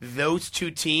include those two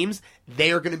teams,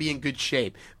 they are going to be in good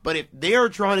shape. But if they are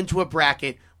drawn into a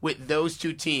bracket with those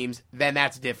two teams, then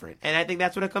that's different. And I think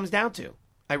that's what it comes down to.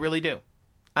 I really do.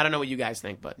 I don't know what you guys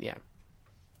think, but yeah.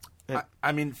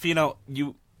 I mean, Fino,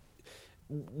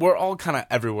 we're all kind of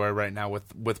everywhere right now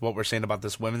with what we're saying about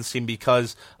this women's team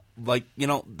because,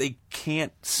 they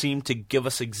can't seem to give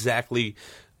us exactly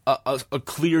a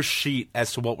clear sheet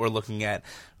as to what we're looking at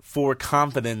for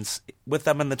confidence with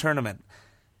them in the tournament.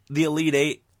 The Elite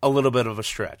 8, a little bit of a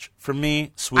stretch. For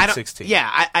me, Sweet 16.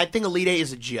 Yeah, I think Elite 8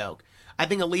 is a joke. I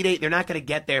think Elite 8, they're not going to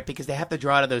get there because they have to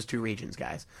draw out of those two regions,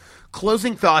 guys.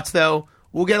 Closing thoughts, though,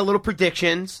 we'll get a little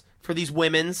predictions for these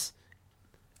women's,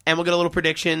 and we'll get a little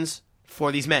predictions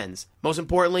for these men's. Most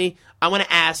importantly, I want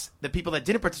to ask the people that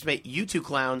didn't participate, you two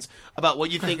clowns, about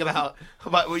what you think about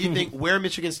what you think where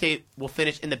Michigan State will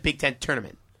finish in the Big Ten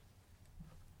tournament.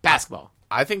 Basketball.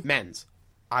 I think men's.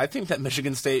 I think that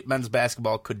Michigan State men's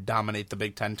basketball could dominate the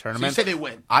Big Ten tournament. So you say they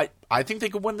win? I think they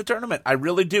could win the tournament. I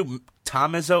really do.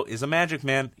 Tom Izzo is a magic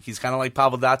man. He's kind of like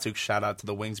Pavel Datsyuk. Shout out to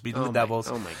the Wings beating the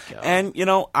Devils. Oh, my God. And,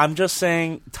 I'm just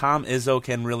saying Tom Izzo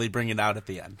can really bring it out at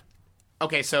the end.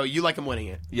 Okay, so you like him winning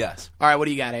it? Yes. All right, what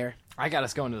do you got, Aaron? I got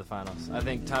us going to the finals. I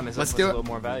think Tom Izzo puts a do it. little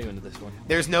more value into this one.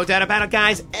 There's no doubt about it,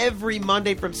 guys. Every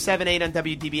Monday from 7-8 on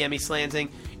WDBM East Lansing,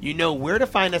 you know where to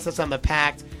find us. That's on the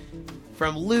Pact.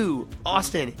 From Lou,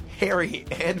 Austin, Harry,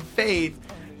 and Faith,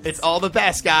 it's all the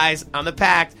best, guys, on the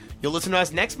Pact. You'll listen to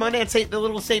us next Monday at the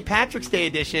little St. Patrick's Day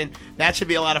edition. That should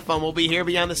be a lot of fun. We'll be here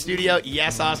beyond the studio.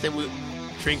 Yes, Austin,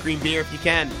 drink green beer if you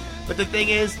can. But the thing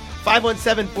is,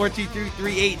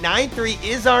 517-423-3893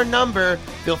 is our number.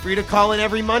 Feel free to call in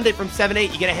every Monday from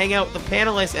 7-8. You get to hang out with the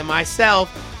panelists and myself.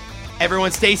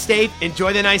 Everyone stay safe,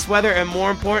 enjoy the nice weather, and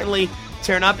more importantly,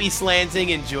 turn up East Lansing,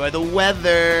 enjoy the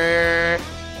weather.